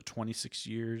those 26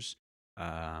 years. They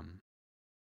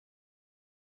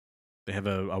have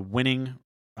a winning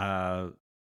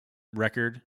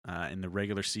record in the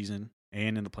regular season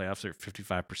and in the playoffs. They're at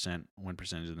 55% win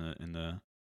percentage in the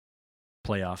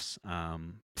playoffs.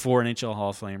 4 NHL Hall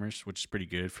of Famers, which is pretty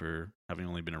good for having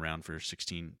only been around for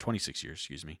 26 years,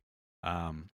 excuse me.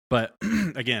 But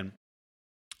again,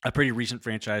 a pretty recent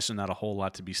franchise, so not a whole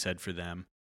lot to be said for them.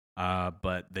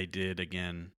 But they did,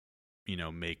 again,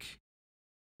 make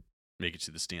it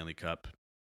to the Stanley Cup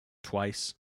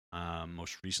twice.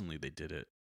 Most recently, they did it,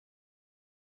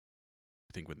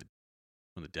 I think, when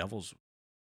the Devils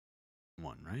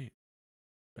won, right?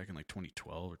 Back in like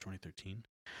 2012 or 2013.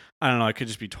 I don't know. I could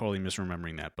just be totally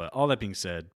misremembering that. But all that being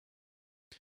said,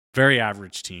 very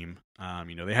average team.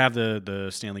 They have the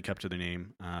Stanley Cup to their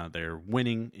name. They're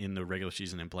winning in the regular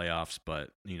season and playoffs, but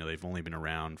they've only been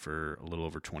around for a little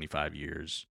over 25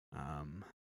 years.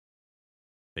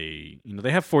 They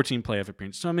have 14 playoff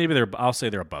appearances, so maybe I'll say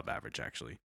they're above average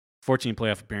actually. 14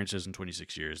 playoff appearances in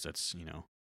 26 years. That's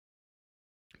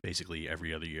basically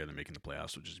every other year they're making the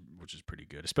playoffs, which is pretty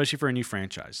good, especially for a new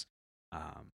franchise.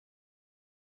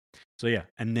 So yeah,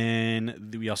 and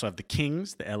then we also have the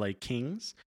Kings, the LA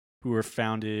Kings, who were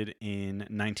founded in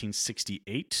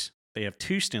 1968. They have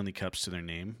 2 Stanley Cups to their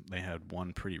name. They had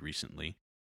one pretty recently.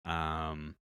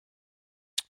 30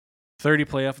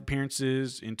 playoff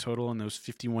appearances in total in those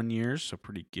 51 years, so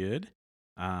pretty good.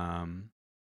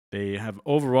 They have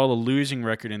overall a losing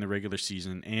record in the regular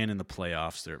season and in the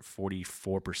playoffs. They're at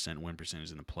 44% win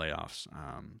percentage in the playoffs,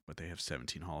 but they have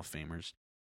 17 Hall of Famers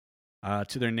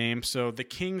to their name. So the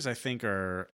Kings, I think,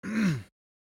 are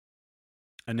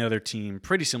another team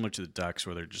pretty similar to the Ducks,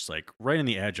 where they're just like right on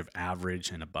the edge of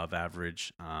average and above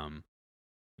average.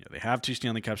 They have 2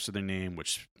 Stanley Cups to their name,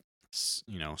 which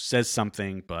says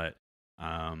something, but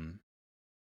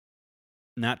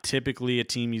not typically a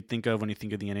team you'd think of when you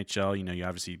think of the NHL. You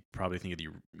obviously probably think of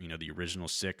the original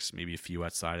 6, maybe a few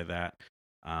outside of that.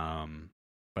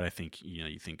 But I think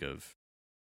you think of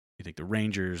you think the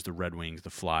Rangers, the Red Wings,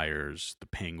 the Flyers, the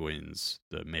Penguins,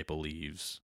 the Maple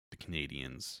Leafs, the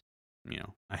Canadiens,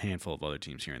 a handful of other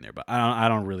teams here and there. But I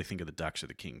don't really think of the Ducks or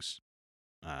the Kings,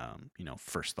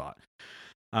 first thought.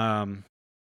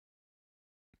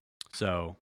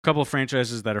 So a couple of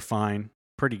franchises that are fine,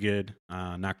 pretty good,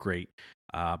 not great.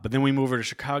 But then we move over to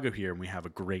Chicago here, and we have a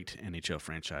great NHL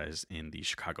franchise in the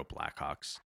Chicago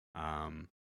Blackhawks.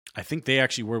 I think they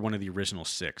actually were one of the original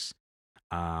 6.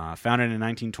 Founded in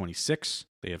 1926,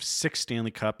 they have 6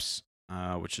 Stanley Cups,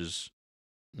 which is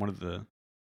one of the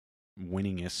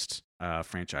winningest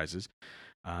franchises.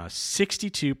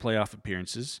 62 playoff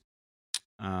appearances.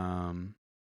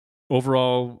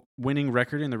 Overall winning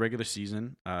record in the regular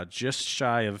season, just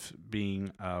shy of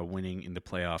being winning in the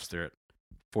playoffs. They're at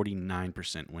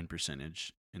 49% win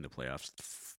percentage in the playoffs.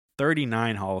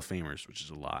 39 Hall of Famers, which is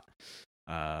a lot.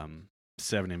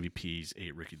 7 MVPs,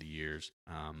 8 Rookie of the Years.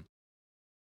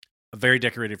 A very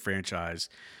decorated franchise.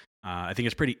 I think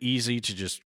it's pretty easy to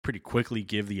just pretty quickly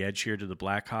give the edge here to the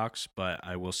Blackhawks, but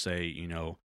I will say,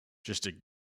 just to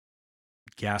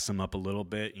gas them up a little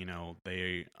bit,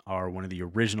 they are one of the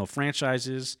original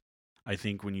franchises. I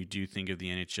think when you do think of the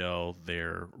NHL,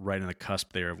 they're right on the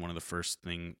cusp there of one of the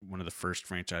first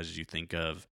franchises you think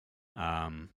of.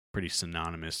 Pretty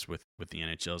synonymous with the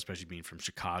NHL, especially being from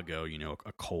Chicago,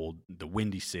 a cold, the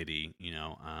windy city,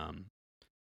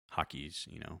 hockey's,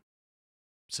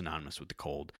 synonymous with the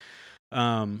cold.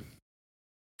 But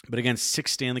again,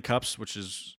 6 Stanley Cups, which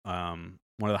is one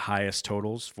of the highest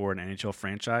totals for an NHL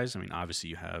franchise. I mean, obviously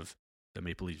you have the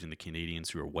Maple Leafs and the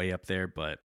Canadiens who are way up there,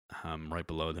 but right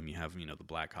below them you have, the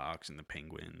Blackhawks and the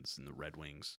Penguins and the Red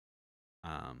Wings.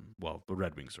 Well, the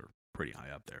Red Wings are pretty high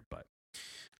up there, but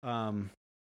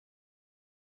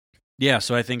yeah,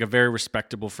 so I think a very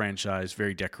respectable franchise,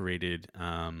 very decorated.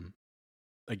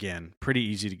 Again, pretty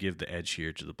easy to give the edge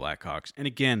here to the Blackhawks. And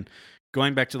again,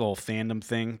 going back to the whole fandom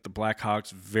thing, the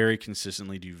Blackhawks very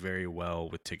consistently do very well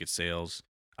with ticket sales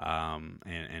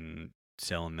and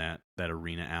selling that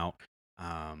arena out.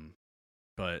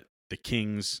 But the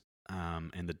Kings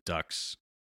and the Ducks,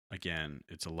 again,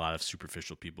 it's a lot of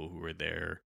superficial people who are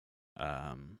there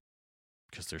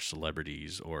because they're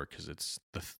celebrities or because it's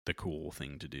the cool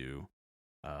thing to do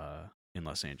in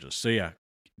Los Angeles. So yeah,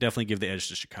 definitely give the edge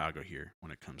to Chicago here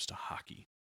when it comes to hockey.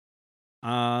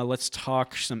 Let's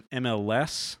talk some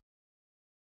MLS.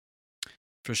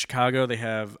 For Chicago, they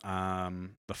have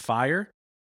the Fire,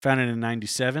 founded in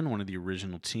 97, one of the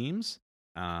original teams.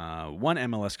 1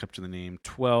 MLS Cup to the name,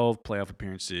 12 playoff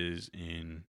appearances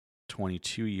in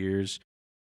 22 years.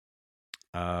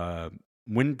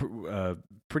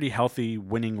 Pretty healthy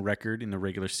winning record in the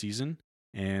regular season,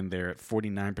 and they're at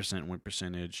 49% win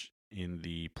percentage in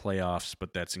the playoffs,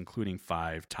 but that's including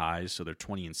 5 ties, so they're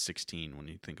 20-16 when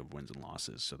you think of wins and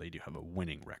losses, so they do have a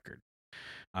winning record.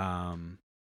 And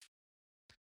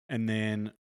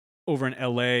then over in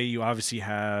LA, you obviously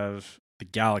have the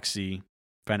Galaxy,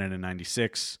 founded in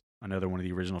 96, another one of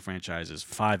the original franchises,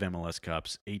 5 MLS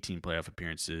Cups, 18 playoff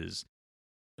appearances,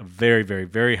 a very, very,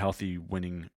 very healthy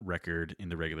winning record in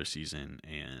the regular season,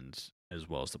 and as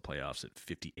well as the playoffs at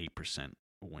 58%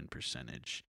 win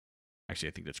percentage. Actually,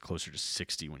 I think that's closer to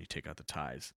 60 when you take out the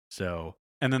ties. So,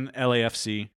 and then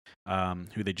LAFC,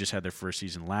 who they just had their first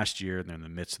season last year, and they're in the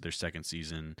midst of their second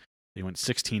season. They went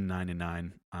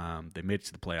 16-9-9. They made it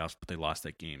to the playoffs, but they lost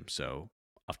that game. So,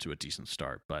 off to a decent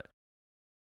start. But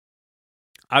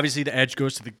obviously, the edge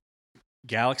goes to the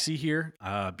Galaxy here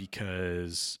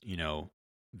because,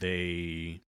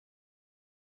 they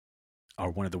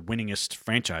are one of the winningest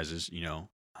franchises, in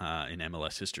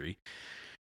MLS history.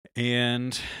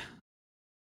 And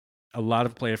a lot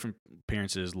of playoff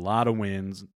appearances, a lot of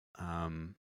wins.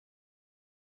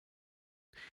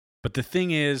 But the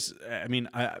thing is, I mean,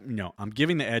 I'm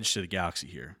giving the edge to the Galaxy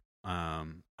here.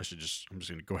 I'm just going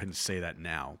to go ahead and say that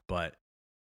now. But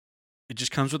it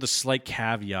just comes with a slight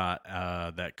caveat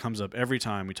that comes up every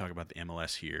time we talk about the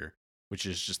MLS here, which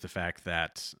is just the fact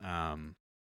that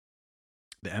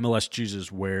the MLS chooses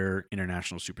where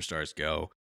international superstars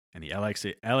go. And the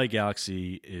LA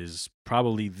Galaxy is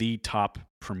probably the top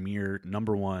premier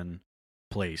number 1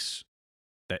 place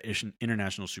that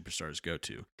international superstars go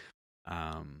to.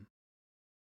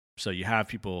 So you have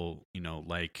people,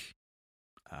 like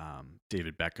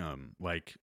David Beckham,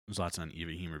 like Zlatan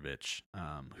Ibrahimovic,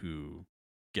 who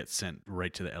get sent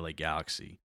right to the LA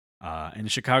Galaxy. And the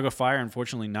Chicago Fire,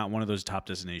 unfortunately, not one of those top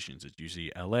destinations. It's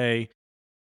usually LA,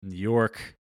 New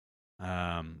York,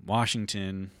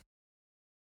 Washington.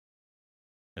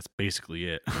 That's basically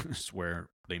it. It's where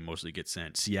they mostly get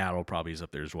sent. Seattle probably is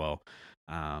up there as well.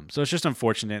 So it's just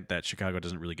unfortunate that Chicago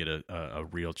doesn't really get a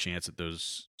real chance at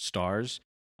those stars.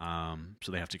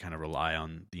 So they have to kind of rely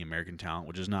on the American talent,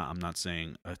 which is not, I'm not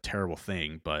saying a terrible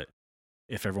thing, but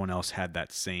if everyone else had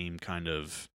that same kind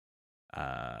of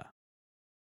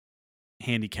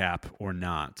handicap or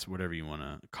not, whatever you want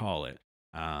to call it,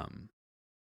 I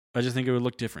just think it would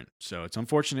look different. So it's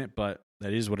unfortunate, but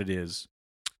that is what it is.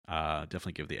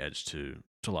 Definitely give the edge to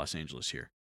Los Angeles here.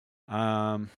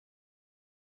 And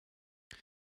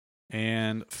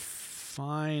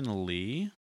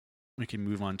finally, we can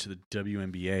move on to the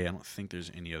WNBA. I don't think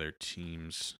there's any other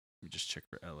teams. Let me just check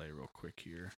for LA real quick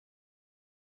here.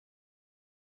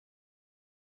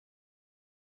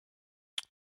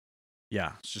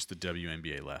 Yeah, it's just the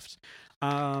WNBA left.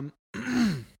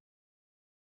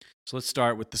 So let's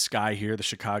start with the Sky here, the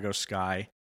Chicago Sky.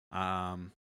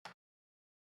 Founded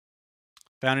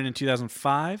in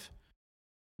 2005.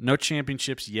 No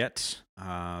championships yet.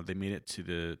 They made it to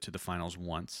the finals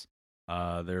once.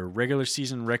 Their regular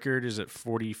season record is at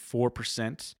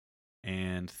 44%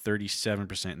 and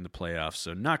 37% in the playoffs,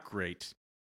 so not great.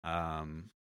 And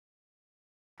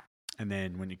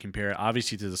then when you compare it,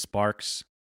 obviously, to the Sparks,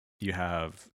 you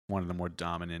have one of the more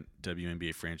dominant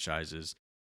WNBA franchises.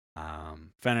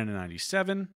 Founded in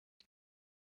 97,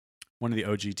 one of the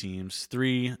OG teams,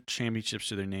 3 championships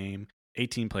to their name,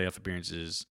 18 playoff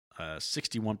appearances,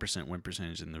 61% win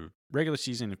percentage in the regular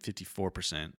season and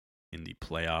 54% in the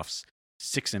playoffs.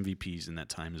 6 MVPs in that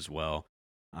time as well.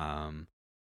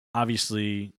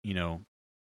 Obviously,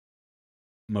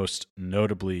 most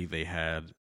notably, they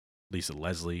had Lisa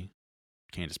Leslie,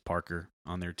 Candace Parker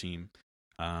on their team.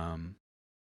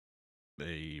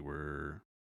 They were,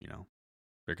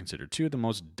 they're considered 2 of the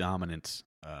most dominant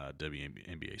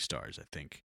WNBA stars, I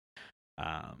think.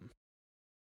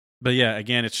 But yeah,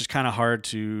 again, it's just kind of hard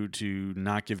to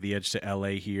not give the edge to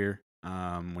LA here.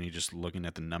 When you're just looking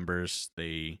at the numbers,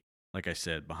 they, like I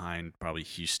said, behind probably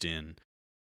Houston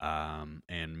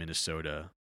and Minnesota,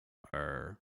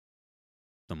 are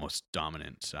the most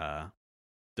dominant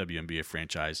WNBA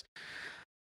franchise.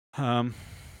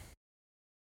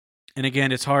 And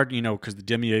again, it's hard, because the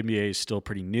WNBA is still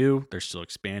pretty new. They're still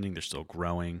expanding. They're still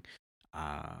growing.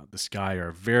 The Sky are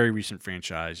a very recent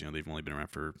franchise. They've only been around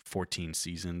for 14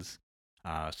 seasons.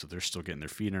 So they're still getting their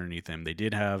feet underneath them. They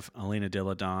did have Elena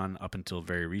Delle Donne up until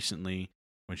very recently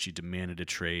when she demanded a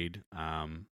trade,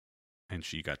 and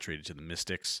she got traded to the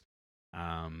Mystics.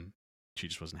 She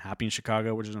just wasn't happy in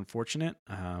Chicago, which is unfortunate.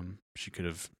 She could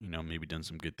have, maybe done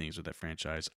some good things with that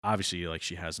franchise. Obviously, like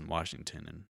she has in Washington,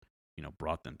 and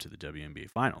brought them to the WNBA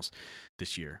finals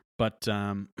this year. But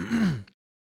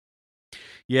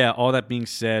yeah, all that being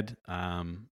said,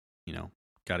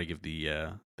 got to give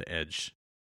the edge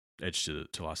to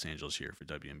Los Angeles here for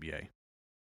WNBA.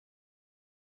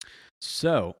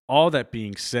 So all that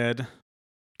being said,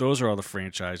 those are all the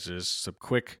franchises. Some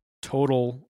quick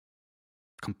total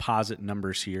composite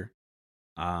numbers here.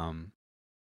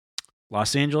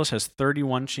 Los Angeles has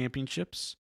 31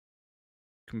 championships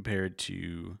compared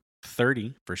to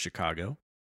 30 for Chicago.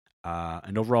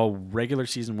 An overall regular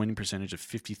season winning percentage of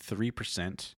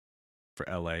 53% for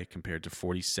LA compared to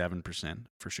 47%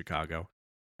 for Chicago.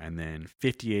 And then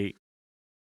 58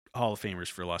 Hall of Famers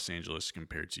for Los Angeles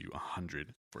compared to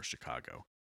 100 for Chicago.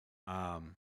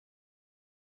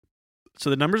 So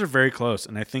the numbers are very close,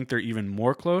 and I think they're even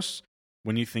more close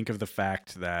when you think of the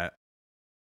fact that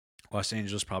Los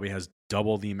Angeles probably has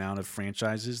double the amount of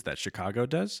franchises that Chicago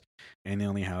does, and they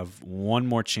only have one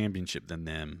more championship than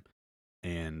them,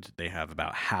 and they have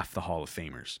about half the Hall of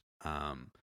Famers.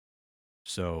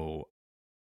 So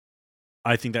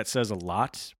I think that says a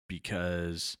lot,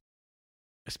 because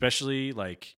especially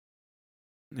like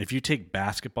if you take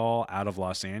basketball out of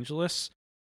Los Angeles,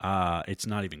 it's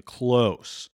not even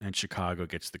close, and Chicago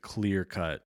gets the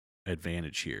clear-cut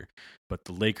advantage here. But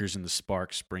the Lakers and the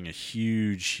Sparks bring a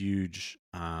huge,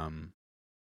 they're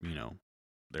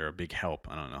a big help.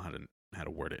 I don't know how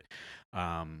to word it,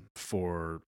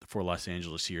 for Los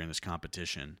Angeles here in this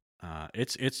competition.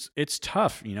 It's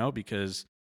tough, because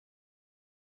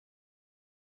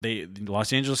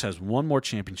Los Angeles has one more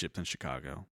championship than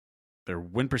Chicago. Their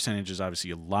win percentage is obviously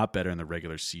a lot better in the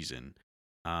regular season.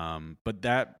 But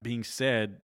that being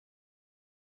said,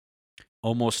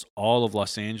 almost all of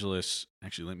Los Angeles,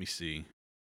 actually, let me see.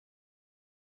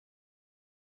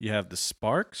 You have the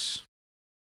Sparks,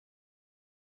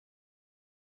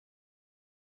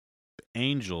 the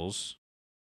Angels,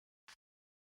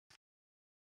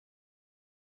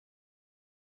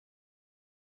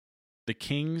 the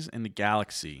Kings, and the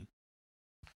Galaxy,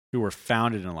 who were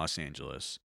founded in Los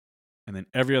Angeles. And then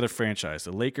every other franchise,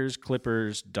 the Lakers,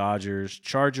 Clippers, Dodgers,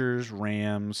 Chargers,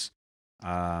 Rams,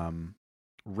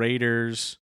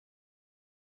 Raiders,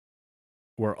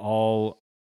 were all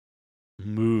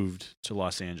moved to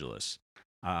Los Angeles,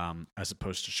 as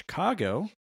opposed to Chicago,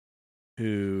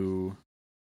 who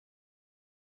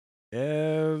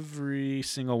every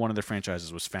single one of their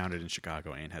franchises was founded in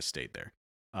Chicago and has stayed there.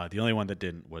 The only one that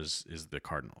didn't is the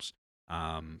Cardinals.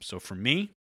 So for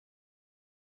me,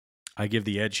 I give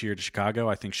the edge here to Chicago.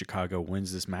 I think Chicago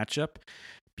wins this matchup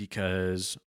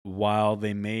because while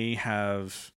they may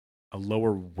have a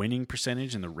lower winning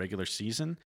percentage in the regular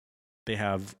season, they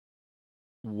have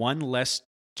one less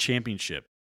championship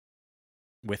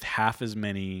with half as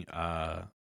many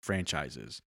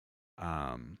franchises.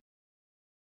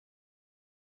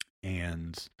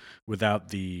 And without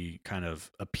the kind of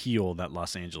appeal that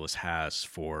Los Angeles has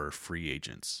for free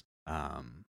agents.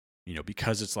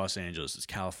 Because it's Los Angeles, it's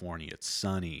California, it's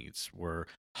sunny, it's where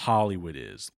Hollywood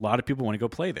is. A lot of people want to go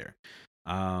play there.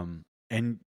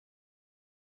 And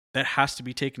that has to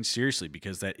be taken seriously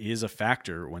because that is a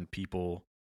factor when people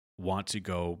want to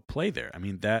go play there. I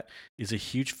mean, that is a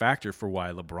huge factor for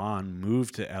why LeBron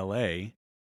moved to LA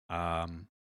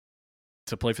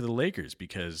to play for the Lakers,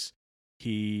 because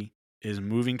he is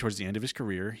moving towards the end of his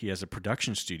career. He has a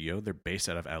production studio. They're based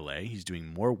out of LA. He's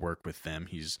doing more work with them.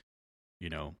 He's,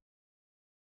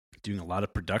 doing a lot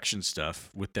of production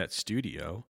stuff with that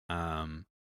studio. And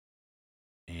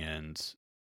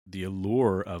the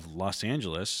allure of Los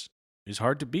Angeles is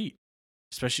hard to beat,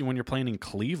 especially when you're playing in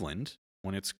Cleveland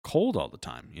when it's cold all the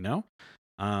time,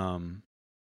 and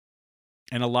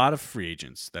a lot of free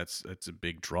agents. That's a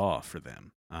big draw for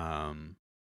them. And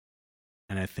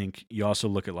I think you also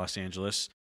look at Los Angeles,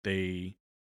 they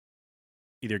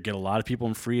either get a lot of people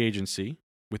in free agency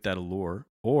with that allure,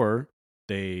 or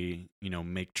they,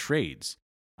 make trades,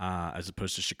 as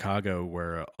opposed to Chicago,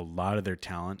 where a lot of their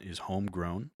talent is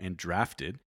homegrown and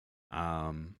drafted,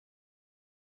 and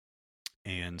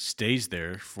stays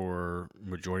there for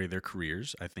majority of their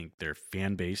careers. I think their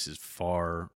fan base is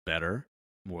far better,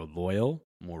 more loyal,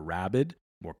 more rabid,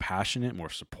 more passionate, more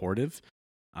supportive.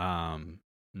 Again,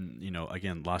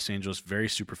 Los Angeles, very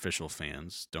superficial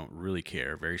fans, don't really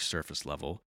care, very surface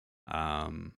level.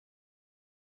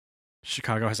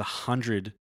 Chicago has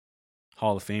 100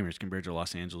 Hall of Famers compared to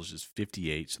Los Angeles is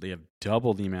 58. So they have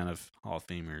double the amount of Hall of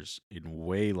Famers in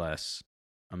way less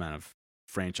amount of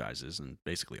franchises and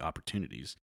basically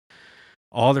opportunities.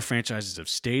 All their franchises have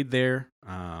stayed there.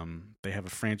 They have a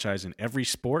franchise in every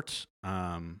sport.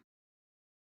 And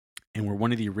we're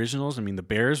one of the originals. I mean, the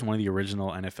Bears, one of the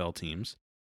original NFL teams.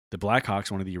 The Blackhawks,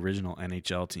 one of the original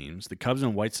NHL teams. The Cubs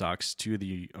and White Sox, two of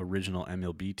the original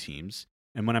MLB teams.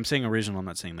 And when I'm saying original, I'm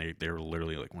not saying they were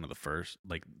literally like one of the first,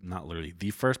 like not literally the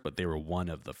first, but they were one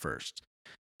of the first.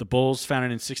 The Bulls,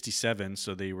 founded in 1967,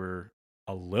 so they were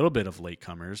a little bit of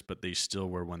latecomers, but they still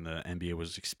were when the NBA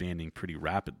was expanding pretty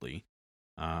rapidly.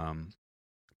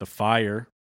 The Fire,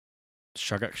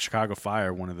 Chicago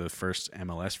Fire, one of the first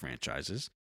MLS franchises.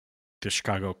 The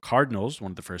Chicago Cardinals,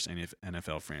 one of the first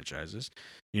NFL franchises.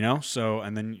 So,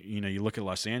 and then, you look at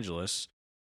Los Angeles,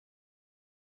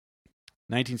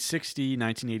 1960,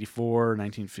 1984,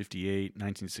 1958,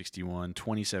 1961,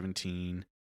 2017,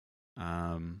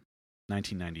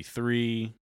 1993,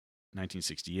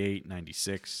 1968,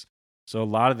 96. So a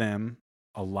lot of them,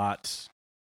 a lot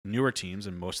newer teams,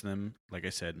 and most of them, like I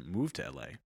said, moved to LA.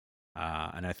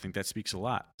 And I think that speaks a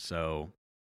lot. So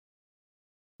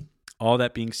all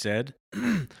that being said,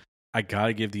 I got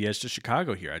to give the edge to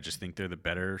Chicago here. I just think they're the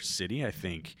better city. I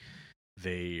think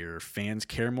their fans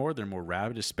care more. They're more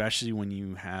rabid, especially when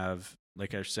you have,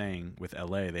 like I was saying, with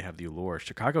LA, they have the allure.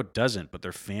 Chicago doesn't, but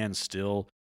their fans still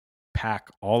pack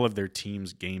all of their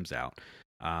team's games out.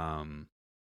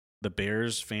 The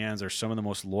Bears fans are some of the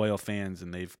most loyal fans,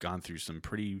 and they've gone through some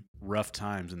pretty rough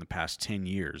times in the past 10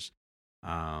 years.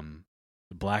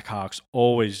 The Blackhawks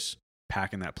always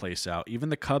packing that place out. Even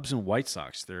the Cubs and White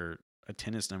Sox, their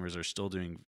attendance numbers are still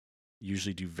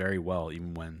usually do very well,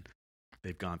 even when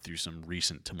they've gone through some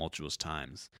recent tumultuous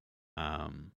times.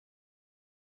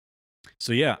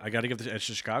 So yeah, I got to give the edge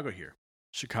to Chicago here.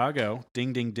 Chicago,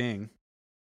 ding, ding, ding.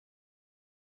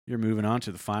 You're moving on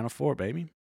to the Final Four, baby.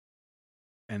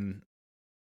 And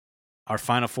our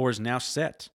Final Four is now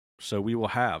set. So we will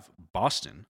have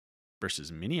Boston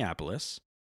versus Minneapolis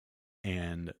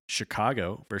and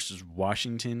Chicago versus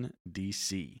Washington,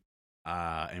 D.C.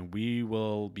 And we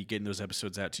will be getting those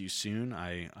episodes out to you soon.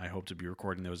 I hope to be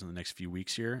recording those in the next few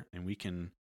weeks here, and we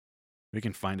can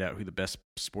find out who the best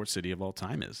sports city of all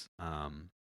time is.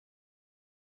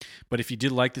 But if you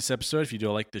did like this episode, if you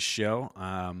do like this show,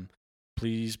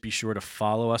 please be sure to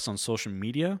follow us on social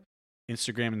media.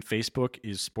 Instagram and Facebook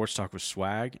is Sports Talk with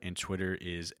Swag, and Twitter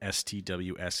is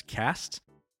STWScast.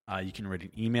 You can write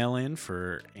an email in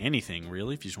for anything,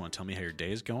 really, if you just want to tell me how your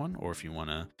day is going, or if you want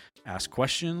to ask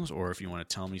questions, or if you want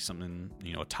to tell me something,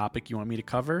 a topic you want me to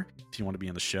cover, if you want to be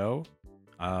on the show,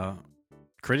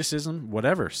 criticism,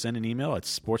 whatever. Send an email at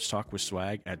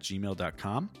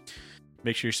sportstalkwithswag@gmail.com.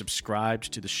 Make sure you're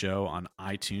subscribed to the show on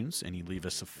iTunes and you leave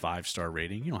us a 5-star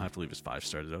rating. You don't have to leave us 5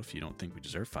 stars, though, if you don't think we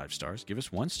deserve 5 stars. Give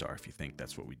us 1 star if you think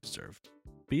that's what we deserve.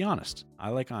 Be honest. I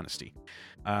like honesty.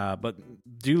 But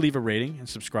do leave a rating and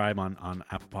subscribe on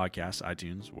Apple Podcasts,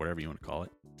 iTunes, whatever you want to call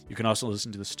it. You can also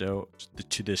listen to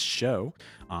this show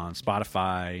on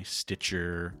Spotify,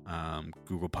 Stitcher,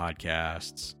 Google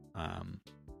Podcasts.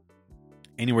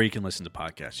 Anywhere you can listen to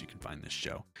podcasts, you can find this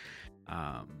show.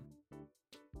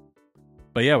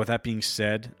 But yeah, with that being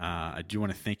said, I do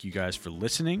want to thank you guys for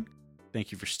listening.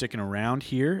 Thank you for sticking around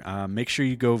here. Make sure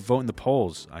you go vote in the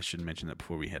polls. I should mention that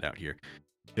before we head out here.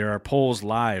 There are polls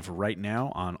live right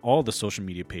now on all the social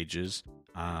media pages.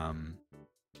 And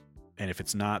if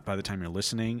it's not by the time you're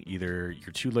listening, either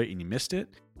you're too late and you missed it,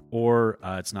 or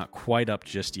it's not quite up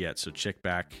just yet. So check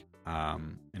back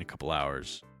in a couple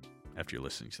hours after you're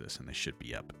listening to this, and they should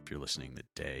be up if you're listening the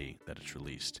day that it's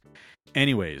released.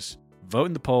 Anyways, vote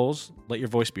in the polls. Let your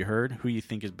voice be heard. Who you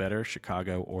think is better,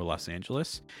 Chicago or Los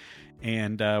Angeles?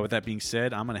 And with that being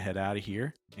said, I'm going to head out of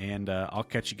here, and I'll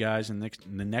catch you guys in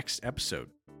the next episode.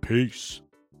 Peace.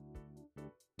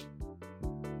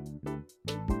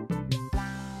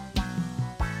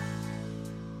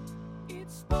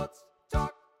 It's Sports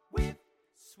Talk with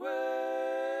Swag.